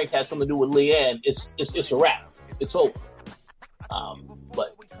out Frank has something to do with Leanne, it's a wrap. It's over.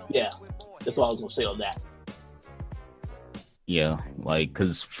 But yeah. That's all I was gonna say on that. Yeah, like,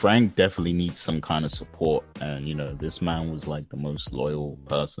 because Frank definitely needs some kind of support, and this man was like the most loyal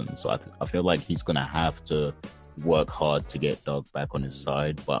person, so I feel like he's gonna have to work hard to get Doug back on his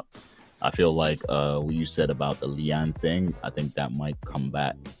side. But I feel like what you said about the Leanne thing, I think that might come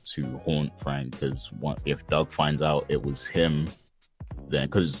back to haunt Frank, because if Doug finds out it was him, then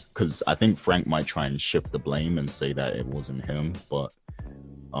because I think Frank might try and shift the blame and say that it wasn't him, but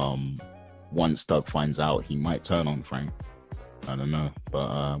once Doug finds out, he might turn on Frank. I don't know,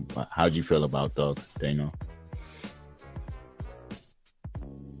 but how do you feel about Doug, Dana?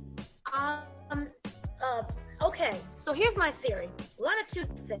 Okay, so here's my theory. One of two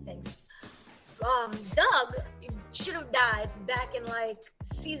things. Doug should have died back in like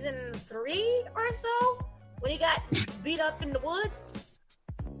season 3 or so when he got beat up in the woods.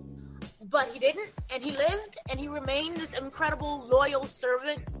 But he didn't, and he lived, and he remained this incredible loyal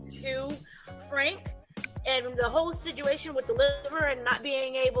servant to Frank. And the whole situation with the liver and not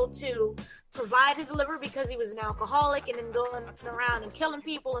being able to provide his liver because he was an alcoholic and then going around and killing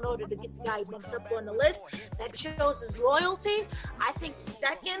people in order to get the guy bumped up on the list, that shows his loyalty. I think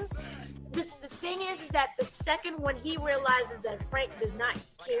second, the thing is that the second when he realizes that Frank does not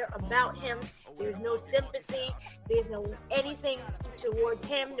care about him, there's no sympathy, there's no anything towards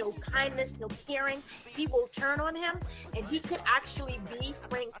him, no kindness, no caring, he will turn on him, and he could actually be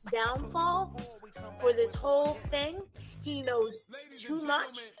Frank's downfall for this whole thing. He knows too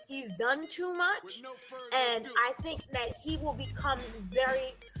much, he's done too much, and I think that he will become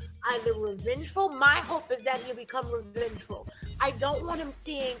very either revengeful. My hope is that he'll become revengeful. I don't want him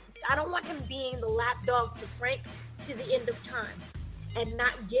being the lapdog to Frank to the end of time and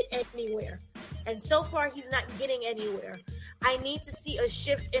not get anywhere. And so far, he's not getting anywhere. I need to see a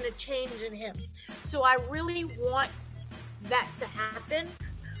shift and a change in him. So I really want that to happen.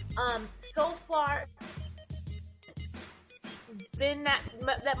 So far, been that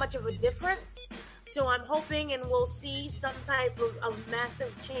much of a difference. So I'm hoping and we'll see some type of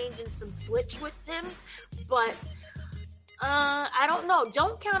massive change and some switch with him. But I don't know.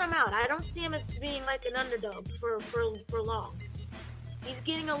 Don't count him out. I don't see him as being like an underdog for long. He's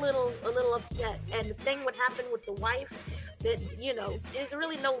getting a little upset. And the thing what happened with the wife, that, there's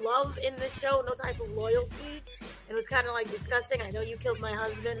really no love in this show, no type of loyalty. It was kind of like disgusting. I know you killed my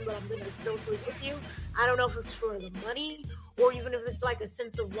husband, but I'm going to still sleep with you. I don't know if it's for the money or even if it's like a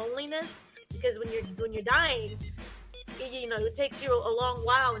sense of loneliness, because when you're dying, it takes you a long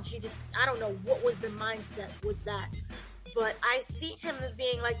while, and I don't know what was the mindset with that. But I see him as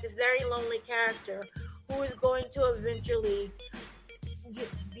being like this very lonely character who is going to eventually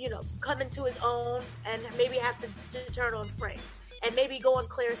come into his own and maybe have to turn on Frank and maybe go on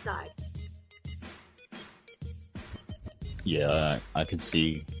Claire's side. Yeah, I could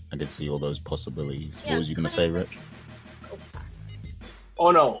see all those possibilities. Yeah, what was you going to say, Rich? Oh, sorry.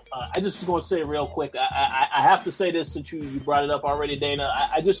 Oh no, I just was going to say real quick. I have to say this since you brought it up already, Dana.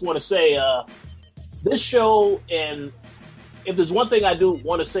 I just want to say this show, and if there's one thing I do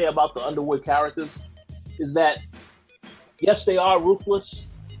want to say about the Underwood characters, is that yes, they are ruthless,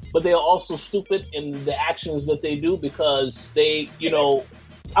 but they are also stupid in the actions that they do, because they,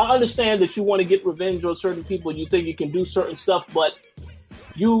 I understand that you want to get revenge on certain people. You think you can do certain stuff, but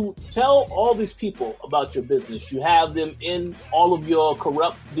you tell all these people about your business. You have them in all of your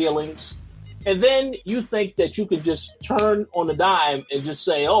corrupt dealings. And then you think that you can just turn on a dime and just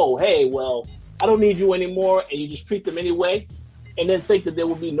say, oh, hey, well, I don't need you anymore. And you just treat them anyway. And then think that there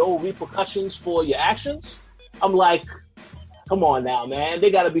will be no repercussions for your actions. I'm like, come on now, man.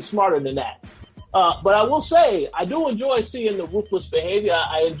 They got to be smarter than that. But I will say, I do enjoy seeing the ruthless behavior.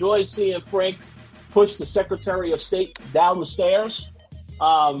 I enjoy seeing Frank push the Secretary of State down the stairs.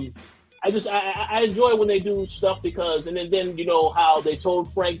 I enjoy when they do stuff, because, and then how they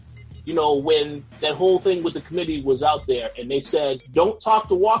told Frank, when that whole thing with the committee was out there and they said, don't talk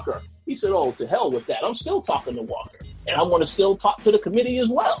to Walker. He said, oh, to hell with that. I'm still talking to Walker, and I want to still talk to the committee as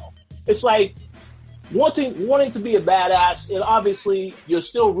well. It's like wanting to be a badass, and obviously you're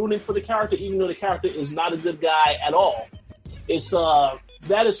still rooting for the character, even though the character is not a good guy at all. It's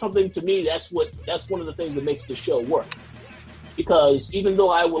that is something, to me, that's one of the things that makes the show work. Because even though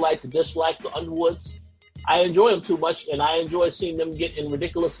I would like to dislike the Underwoods, I enjoy them too much, and I enjoy seeing them get in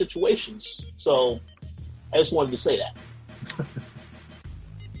ridiculous situations. So I just wanted to say that.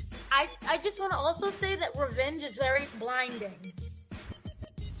 I just want to also say that revenge is very blinding.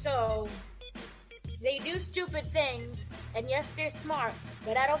 So they do stupid things, and yes, they're smart,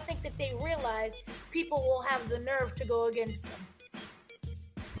 but I don't think that they realize people will have the nerve to go against them.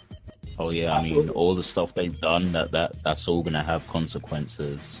 Oh yeah, I mean, all the stuff they've done, that's all gonna have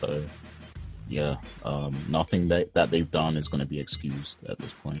consequences. So yeah, nothing that they've done is going to be excused at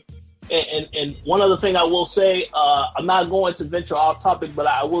this point. And one other thing I will say, I'm not going to venture off topic, but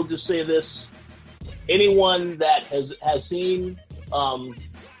I will just say this: anyone that has seen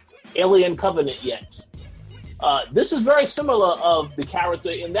Alien Covenant yet, this is very similar of the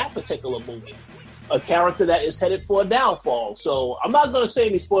character in that particular movie, a character that is headed for a downfall. So I'm not going to say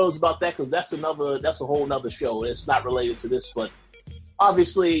any spoilers about that because that's a whole nother show. It's not related to this, but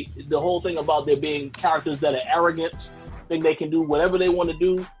obviously the whole thing about there being characters that are arrogant, think they can do whatever they want to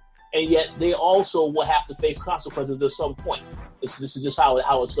do, and yet they also will have to face consequences at some point. This is just how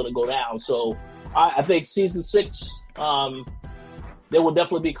it's going to go down. So I think season 6, there will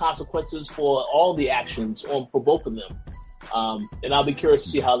definitely be consequences for all the actions for both of them. And I'll be curious to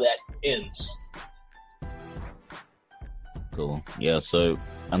see how that ends. Cool. Yeah, so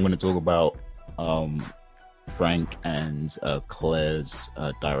I'm going to talk about Frank and Claire's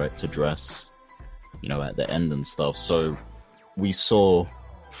direct address, at the end and stuff. So we saw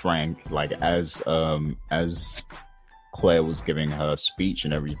Frank, like, as Claire was giving her speech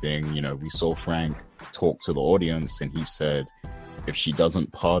and everything, we saw Frank talk to the audience, and he said, if she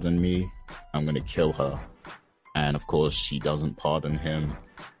doesn't pardon me, I'm going to kill her. And of course, she doesn't pardon him.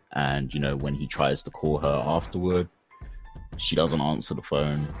 And, when he tries to call her afterward, she doesn't answer the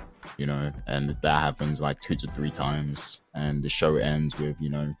phone, and that happens like 2 to 3 times. And the show ends with,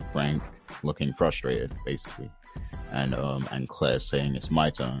 Frank looking frustrated, basically. And Claire saying it's my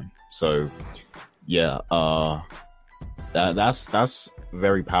turn. So, yeah, that's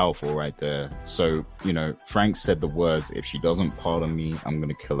very powerful right there. So, Frank said the words, if she doesn't pardon me, I'm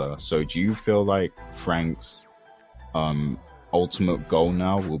going to kill her. So do you feel like Frank's ultimate goal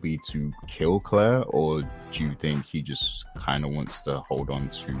now will be to kill Claire, or do you think he just kind of wants to hold on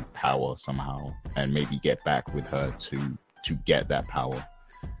to power somehow and maybe get back with her to get that power?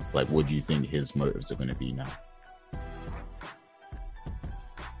 Like, what do you think his motives are going to be now?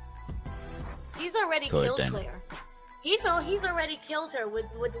 He's already killed Claire. He's already killed her with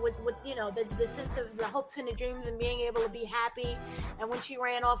the sense of the hopes and the dreams and being able to be happy. And when she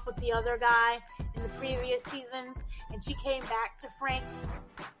ran off with the other guy in the previous seasons, and she came back to Frank,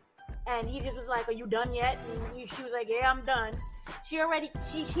 and he just was like, "Are you done yet?" And she was like, "Yeah, I'm done." She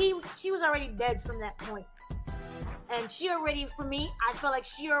was already dead from that point. And for me, I feel like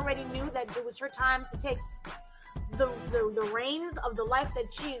she already knew that it was her time to take the reins of the life that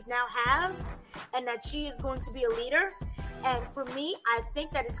she is now has, and that she is going to be a leader. And for me, I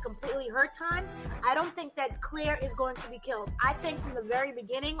think that it's completely her time. I don't think that Claire is going to be killed. I think from the very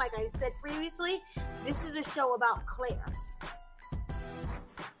beginning, like I said previously, this is a show about Claire.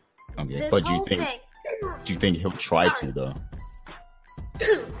 Okay, but do you think he'll try to though?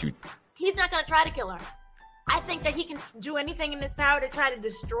 He's not going to try to kill her. I think that he can do anything in his power to try to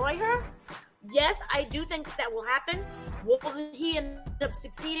destroy her. Yes, I do think that will happen. Will he end up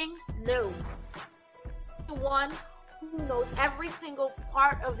succeeding? No. The one who knows every single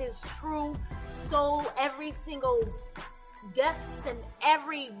part of his true soul, every single death and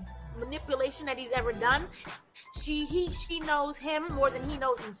every manipulation that he's ever done. She knows him more than he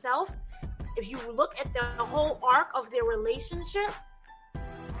knows himself. If you look at the whole arc of their relationship,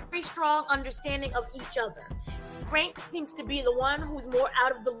 very strong understanding of each other. Frank seems to be the one who's more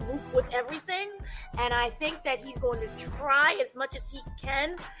out of the loop with everything, and I think that he's going to try as much as he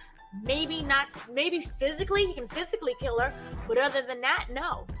can. Maybe physically, he can physically kill her, but other than that,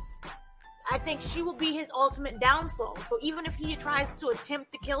 no. I think she will be his ultimate downfall. So even if he tries to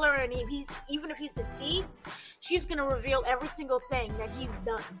attempt to kill her, and even if he succeeds, she's going to reveal every single thing that he's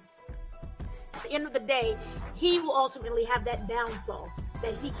done. At the end of the day, he will ultimately have that downfall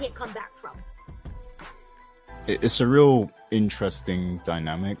that he can't come back from. It's a real interesting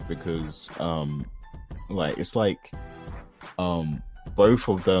dynamic because, both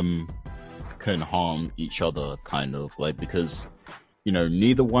of them can harm each other, kind of, like, because,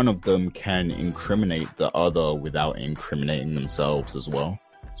 neither one of them can incriminate the other without incriminating themselves as well.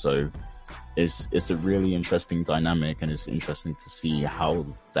 So it's a really interesting dynamic, and it's interesting to see how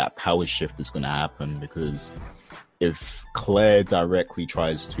that power shift is going to happen, because if Claire directly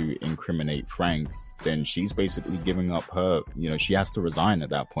tries to incriminate Frank, then she's basically giving up her, she has to resign at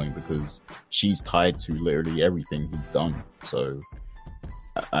that point because she's tied to literally everything he's done. So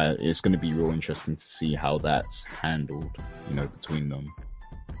it's going to be real interesting to see how that's handled, between them.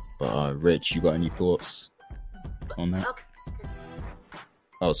 But Rich, you got any thoughts on that? Okay.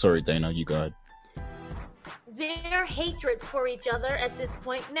 Oh, sorry, Dana, you go ahead. Their hatred for each other at this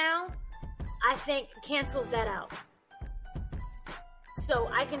point now, I think, cancels that out. So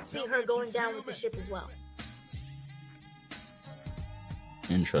I can see her going down with the ship as well.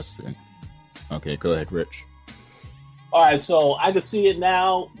 Interesting. Okay, go ahead, Rich. All right, so I can see it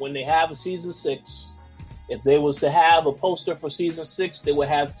now when they have a season 6. If they was to have a poster for season 6, they would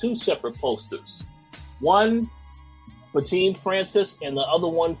have 2 separate posters. One for Team Francis and the other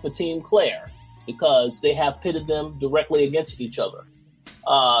one for Team Claire, because they have pitted them directly against each other.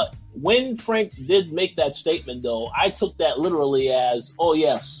 When Frank did make that statement, though, I took that literally as, oh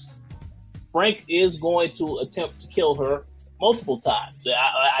yes, Frank is going to attempt to kill her multiple times.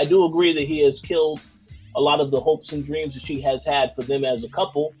 I do agree that he has killed a lot of the hopes and dreams that she has had for them as a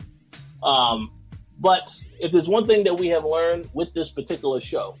couple. But if there's one thing that we have learned with this particular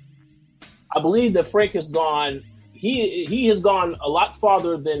show, I believe that Frank has gone, he has gone a lot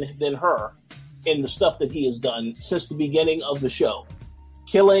farther than her in the stuff that he has done since the beginning of the show.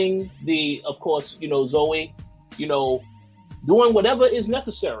 Killing of course, Zoe, doing whatever is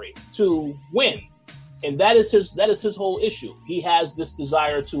necessary to win. And that is his whole issue. He has this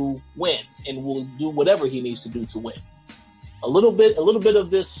desire to win and will do whatever he needs to do to win. A little bit of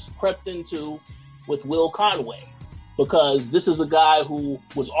this crept into with Will Conway, because this is a guy who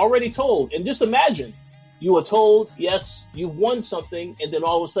was already told, and just imagine, you were told, yes, you've won something, and then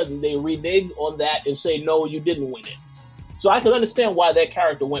all of a sudden they renege on that and say, no, you didn't win it. So I can understand why that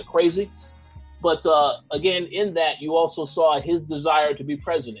character went crazy. But again, in that, you also saw his desire to be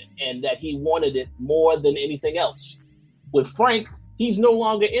president and that he wanted it more than anything else. With Frank, he's no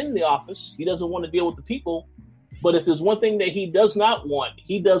longer in the office. He doesn't want to deal with the people. But if there's one thing that he does not want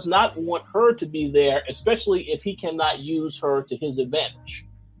her to be there, especially if he cannot use her to his advantage.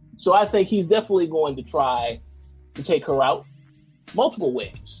 So I think he's definitely going to try to take her out multiple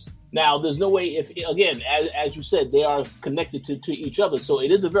ways. Now, there's no way if, again, as you said, they are connected to each other. So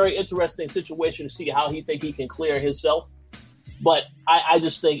it is a very interesting situation to see how he can clear himself. But I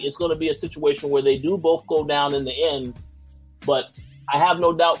just think it's going to be a situation where they do both go down in the end. But I have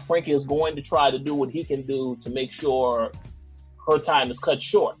no doubt Frankie is going to try to do what he can do to make sure her time is cut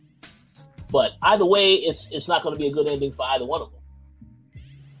short. But either way, it's not going to be a good ending for either one of them.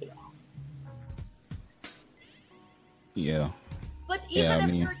 Yeah. But even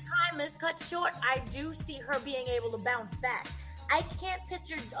if her time is cut short, I do see her being able to bounce back. I can't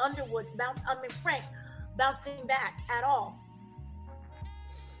picture Frank bouncing back at all.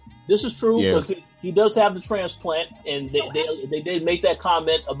 This is true because he does have the transplant, and they did make that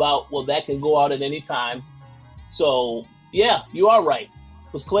comment about, well, that can go out at any time. So, yeah, you are right.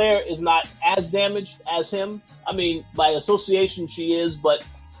 Because Claire is not as damaged as him. I mean, by association she is, but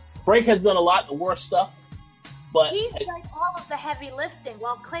Frank has done a lot of worse stuff. But he's like all of the heavy lifting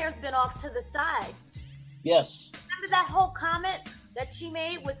while Claire's been off to the side. Yes. Remember that whole comment that she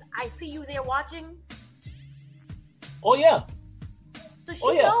made with, I see you there watching? Oh, yeah. So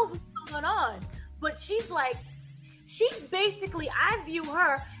she knows what's going on. But she's basically, I view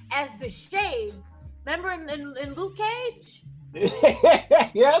her as the Shades. Remember in Luke Cage? Yes.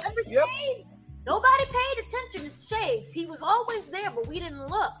 Remember Shades? Nobody paid attention to Shades. He was always there, but we didn't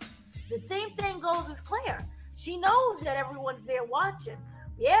look. The same thing goes with Claire. She knows that everyone's there watching.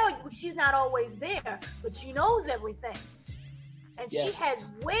 Yeah, she's not always there, but she knows everything. And she has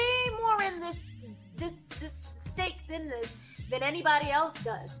way more in this stakes in this than anybody else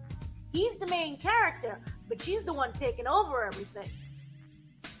does. He's the main character, but she's the one taking over everything.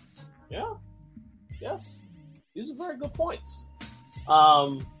 Yeah. Yes. These are very good points.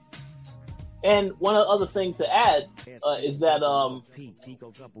 And one other thing to add is that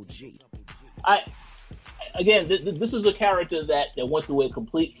this is a character that went through a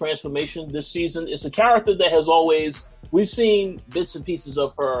complete transformation this season. It's a character that has always, we've seen bits and pieces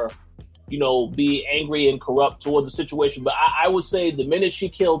of her, be angry and corrupt toward the situation. But I would say the minute she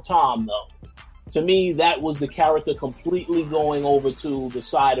killed Tom, though, to me, that was the character completely going over to the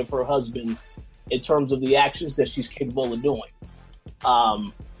side of her husband in terms of the actions that she's capable of doing.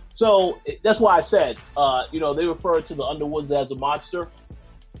 So that's why I said, they refer to the Underwoods as a monsters.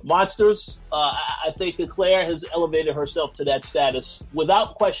 I think that Claire has elevated herself to that status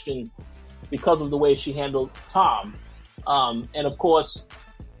without question because of the way she handled Tom. And of course,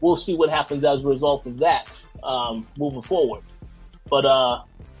 we'll see what happens as a result of that moving forward. But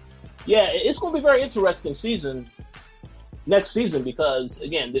it's going to be a very interesting next season because,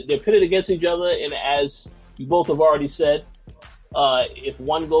 again, they're pitted against each other. And as you both have already said, if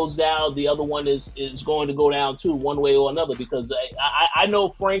one goes down, the other one is going to go down too, one way or another. Because I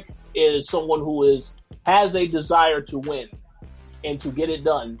know Frank is someone who has a desire to win and to get it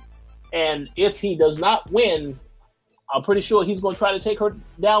done. And if he does not win, I'm pretty sure he's going to try to take her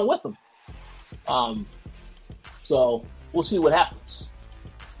down with him. So we'll see what happens.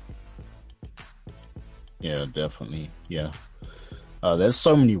 Yeah, definitely. Yeah. There's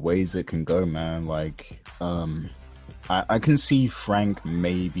so many ways it can go, man. Like, I can see Frank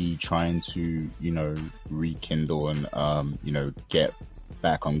maybe trying to, rekindle and, get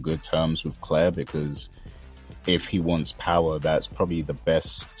back on good terms with Claire, because if he wants power, that's probably the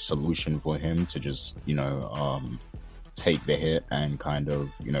best solution for him, to just, take the hit and kind of,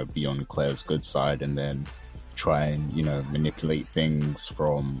 be on Claire's good side, and then try and, manipulate things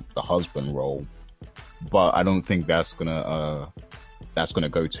from the husband role. But I don't think that's gonna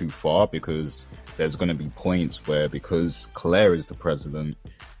go too far, because there's gonna be points where, because Claire is the president,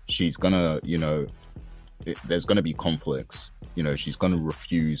 she's gonna, there's gonna be conflicts. She's gonna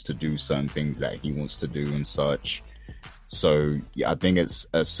refuse to do certain things that he wants to do and such. So yeah, I think it's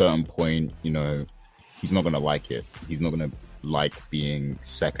at a certain point, he's not gonna like it. He's not gonna like being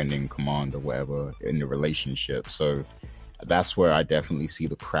second in command or whatever in the relationship. So that's where I definitely see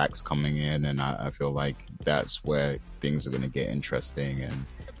the cracks coming in, and I feel like that's where things are going to get interesting, and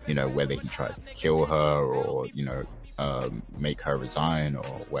whether he tries to kill her, or make her resign, or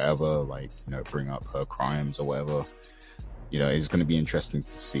whatever, like bring up her crimes or whatever. It's going to be interesting to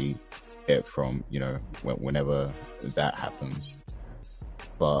see it from whenever that happens.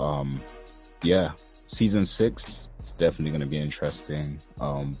 But yeah, season 6 is definitely going to be interesting.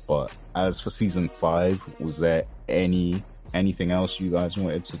 But as for season 5, was there anything else you guys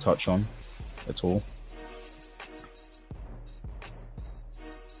wanted to touch on at all?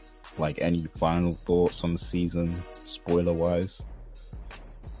 Like, any final thoughts on the season, spoiler wise?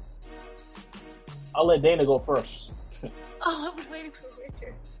 I'll let Dana go first. Oh, I was waiting for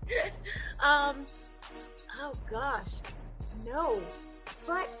Richard. Oh gosh, no.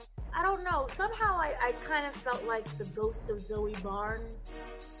 But I don't know. Somehow I kind of felt like the ghost of Zoe Barnes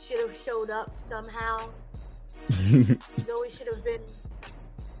should have showed up somehow. Zoe should have been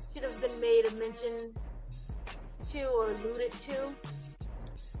made a mention to, or alluded to.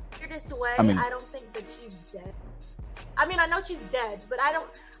 Hear this away. I don't think that she's dead. I know she's dead, but I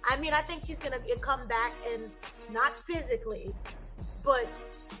think she's gonna come back, and not physically, but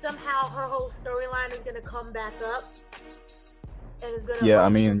somehow her whole storyline is gonna come back up, and is gonna.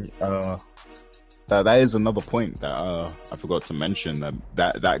 Yeah, that is another point that I forgot to mention.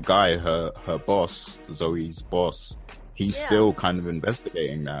 That guy, her boss, Zoe's boss, he's still kind of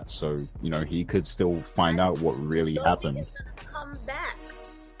investigating that. So he could still find out what really happened. Is gonna come back.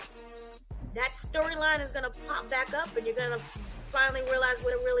 That storyline is gonna pop back up, and you're gonna finally realize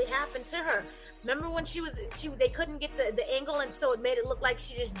what really happened to her. Remember when they couldn't get the angle, and so it made it look like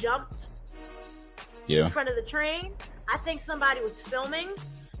she just jumped in front of the train? I think somebody was filming.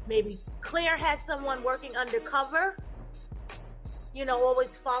 Maybe Claire has someone working undercover,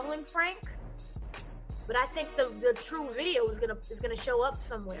 always following Frank. But I think the true video is gonna show up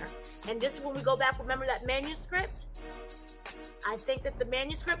somewhere. And just when we go back, remember that manuscript? I think that the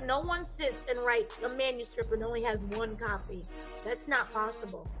manuscript, no one sits and writes a manuscript and only has one copy. That's not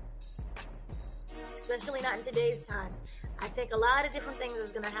possible. Especially not in today's time. I think a lot of different things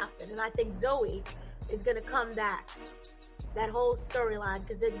is going to happen. And I think Zoe is going to come back. That whole storyline,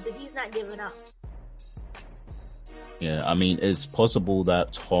 because he's not giving up. Yeah, it's possible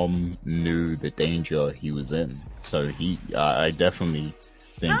that Tom knew the danger he was in. So I definitely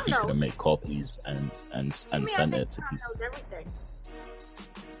think he could have made copies and sent it to people. Knows everything.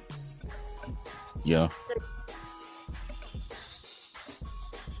 Yeah.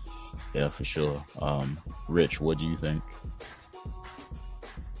 Yeah, for sure. Rich, what do you think?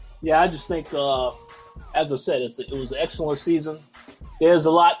 Yeah, I just think, as I said, it was an excellent season. There's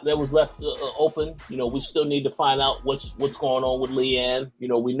a lot that was left open. We still need to find out what's going on with Leanne.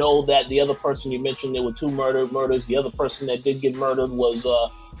 We know that the other person you mentioned, there were 2 murders. The other person that did get murdered was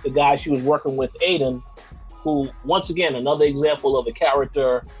the guy she was working with, Aiden, who, once again, another example of a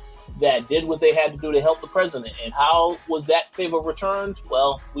character that did what they had to do to help the president. And how was that favor returned?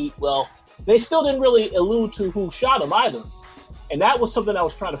 Well, they still didn't really allude to who shot him either. And that was something I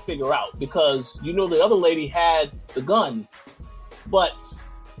was trying to figure out, because the other lady had the gun, but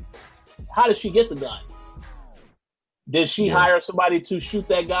how did she get the gun? Did she hire somebody to shoot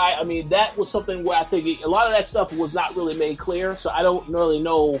that guy? That was something where I think a lot of that stuff was not really made clear. So I don't really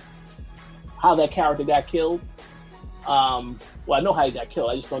know how that character got killed. Well, I know how he got killed.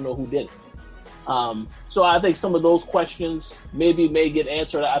 I just don't know who did it. So I think some of those questions may get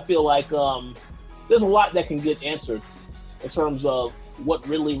answered. I feel like there's a lot that can get answered in terms of what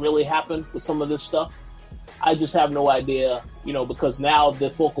really, really happened with some of this stuff. I just have no idea, because now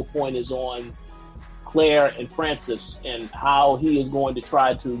the focal point is on Claire and Francis and how he is going to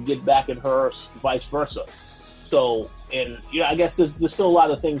try to get back at her, vice versa. So, I guess there's still a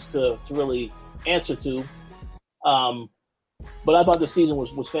lot of things to really answer to. But I thought the season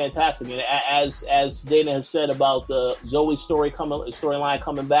was fantastic, and as Dana has said about the Zoe storyline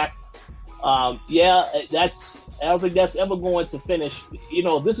coming back, that's I don't think that's ever going to finish. You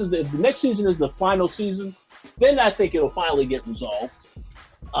know, this is the next season is the final season. Then I think it'll finally get resolved,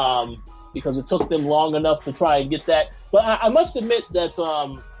 because it took them long enough to try and get that. But I must admit that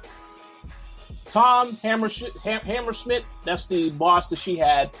Tom Hammersmith, that's the boss that she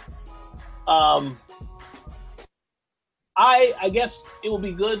had. I guess it will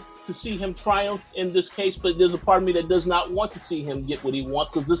be good to see him triumph in this case, but there's a part of me that does not want to see him get what he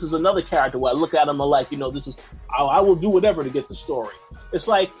wants, because this is another character where I look at him and like, this is, I will do whatever to get the story. It's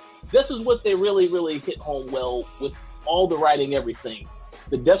like, this is what they really, really hit home well with all the writing, everything.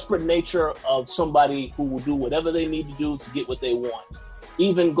 The desperate nature of somebody who will do whatever they need to do to get what they want.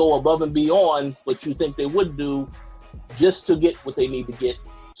 Even go above and beyond what you think they would do just to get what they need to get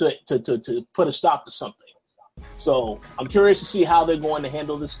to put a stop to something. So I'm curious to see how they're going to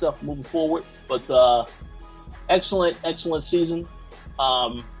handle this stuff moving forward. But excellent season.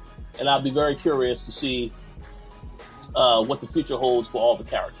 And I'll be very curious to see what the future holds for all the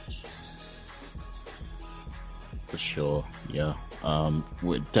characters. For sure, yeah.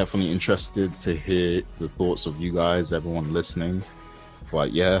 We're definitely interested to hear the thoughts of you guys, everyone listening.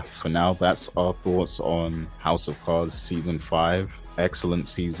 But yeah, for now, that's our thoughts on House of Cards Season 5. Excellent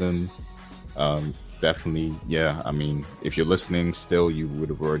season. Definitely, yeah. I mean, if you're listening still, you would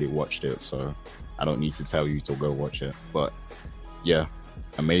have already watched it, so I don't need to tell you to go watch it. But yeah,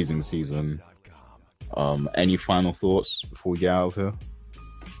 amazing season. Any final thoughts before we get out of here?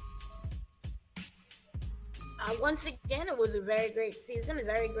 Once again, it was a very great season, a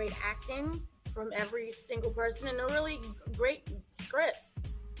very great acting from every single person, and a really great script.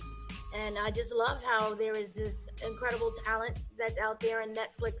 And I just loved how there is this incredible talent that's out there, and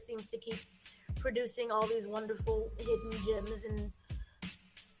Netflix seems to keep producing all these wonderful hidden gems, and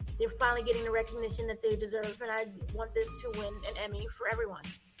they're finally getting the recognition that they deserve. And I want this to win an Emmy for everyone.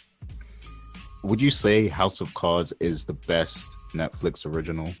 Would you say House of Cards is the best Netflix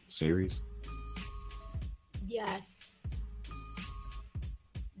original series? Yes.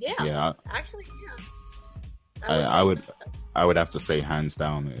 Yeah. Yeah. Actually, yeah. I would have to say hands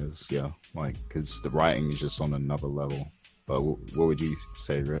down it is, yeah. Like, because the writing is just on another level. But what would you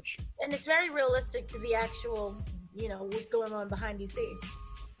say, Rich? And it's very realistic to the actual, what's going on behind DC.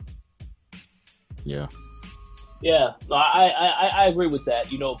 Yeah. Yeah, no, I agree with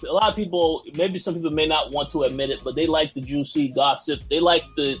that. A lot of people, maybe some people may not want to admit it, but they like the juicy gossip. They like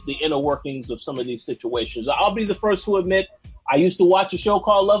the inner workings of some of these situations. I'll be the first to admit, I used to watch a show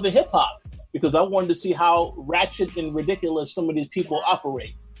called Love and Hip Hop because I wanted to see how ratchet and ridiculous some of these people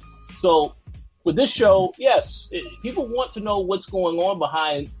operate. So with this show, yes, people want to know what's going on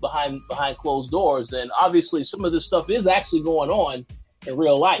behind closed doors, and obviously some of this stuff is actually going on in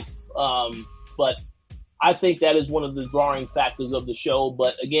real life. But I think that is one of the drawing factors of the show.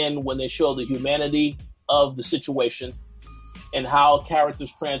 But again, when they show the humanity of the situation and how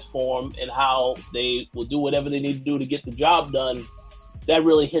characters transform and how they will do whatever they need to do to get the job done, that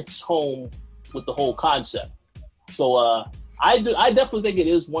really hits home with the whole concept. So I definitely think it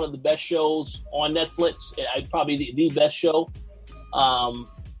is one of the best shows on Netflix. Probably the best show.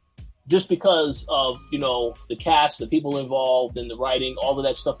 Just because of, the cast, the people involved, and the writing, all of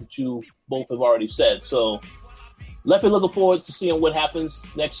that stuff that you both have already said. So definitely looking forward to seeing what happens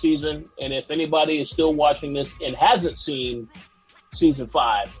next season. And if anybody is still watching this and hasn't seen season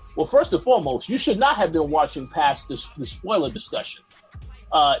 5, well, first and foremost, you should not have been watching past the spoiler discussion.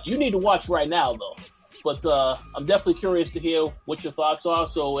 You need to watch right now, though. But I'm definitely curious to hear what your thoughts are.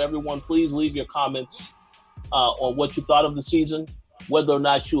 So everyone, please leave your comments on what you thought of the season, whether or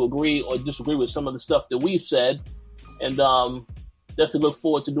not you agree or disagree with some of the stuff that we've said. And definitely look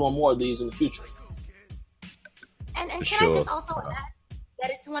forward to doing more of these in the future. And can I just also add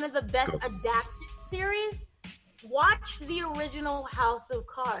that it's one of the best adapted series? Watch the original House of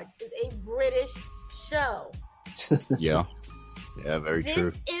Cards. It's a British show. Yeah. Yeah, very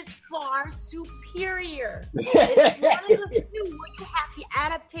true. This is far superior. It's one of the few where you have the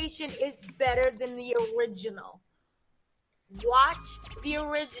adaptation is better than the original. Watch the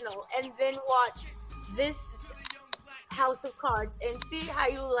original and then watch this House of Cards and see how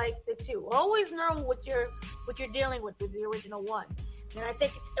you like the two. Always know what you're dealing with the original one. And I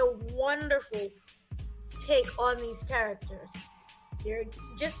think it's a wonderful take on these characters. They're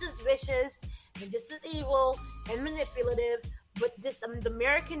just as vicious and just as evil and manipulative, but the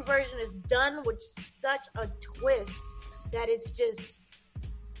American version is done with such a twist that it's just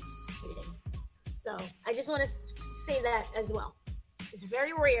hitting. So I just want to say that as well. It's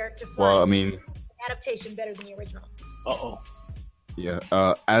very rare to find adaptation better than the original. Uh-oh. Yeah,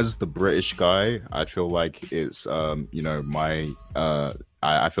 as the British guy, I feel like it's I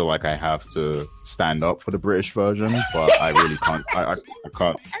feel like I have to stand up for the British version, but I really can't.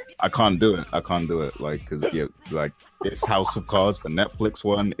 I can't do it. I can't do it. Like, cause yeah, like this House of Cards, the Netflix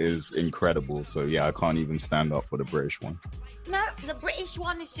one is incredible. So yeah, I can't even stand up for the British one. No, the British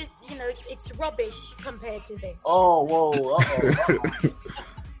one is just, it's rubbish compared to this. Oh, whoa,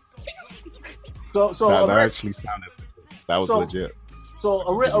 uh-oh. So that actually sounded. That was legit. So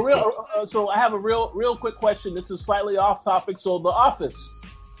so I have a real quick question. This is slightly off topic. So The Office,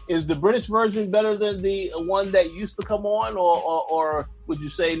 is the British version better than the one that used to come on, or would you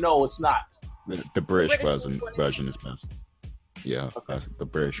say no, it's not? The British version is best. Yeah, okay. That's the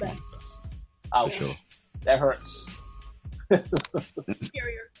British one is best. Ouch. For sure. That hurts.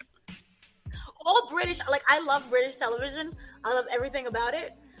 All British, like, I love British television. I love everything about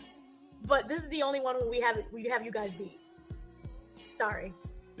it. But this is the only one where we have you guys beat. Sorry.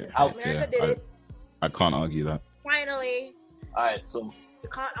 America did it. I can't argue that. Finally. All right, so you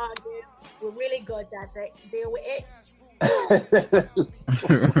can't argue. We're really good at it. Deal with it.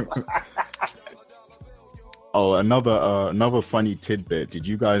 Oh, another funny tidbit. Did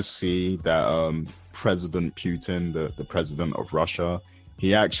you guys see that President Putin, the president of Russia,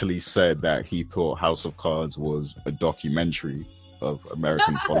 he actually said that he thought House of Cards was a documentary of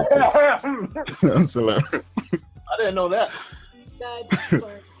American politics. So, I didn't know that. That's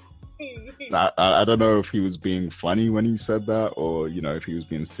funny. I don't know if he was being funny when he said that, or if he was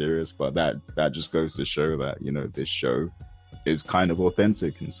being serious, but that just goes to show that this show is kind of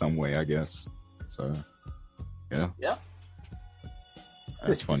authentic in some way, I guess. So yeah,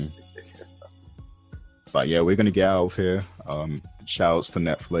 that's funny. But yeah, we're gonna get out of here. Shouts to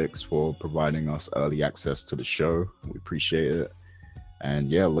Netflix for providing us early access to the show. We appreciate it. And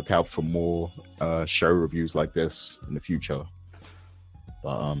yeah, look out for more show reviews like this in the future.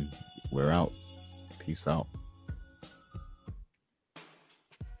 But we're out. Peace out.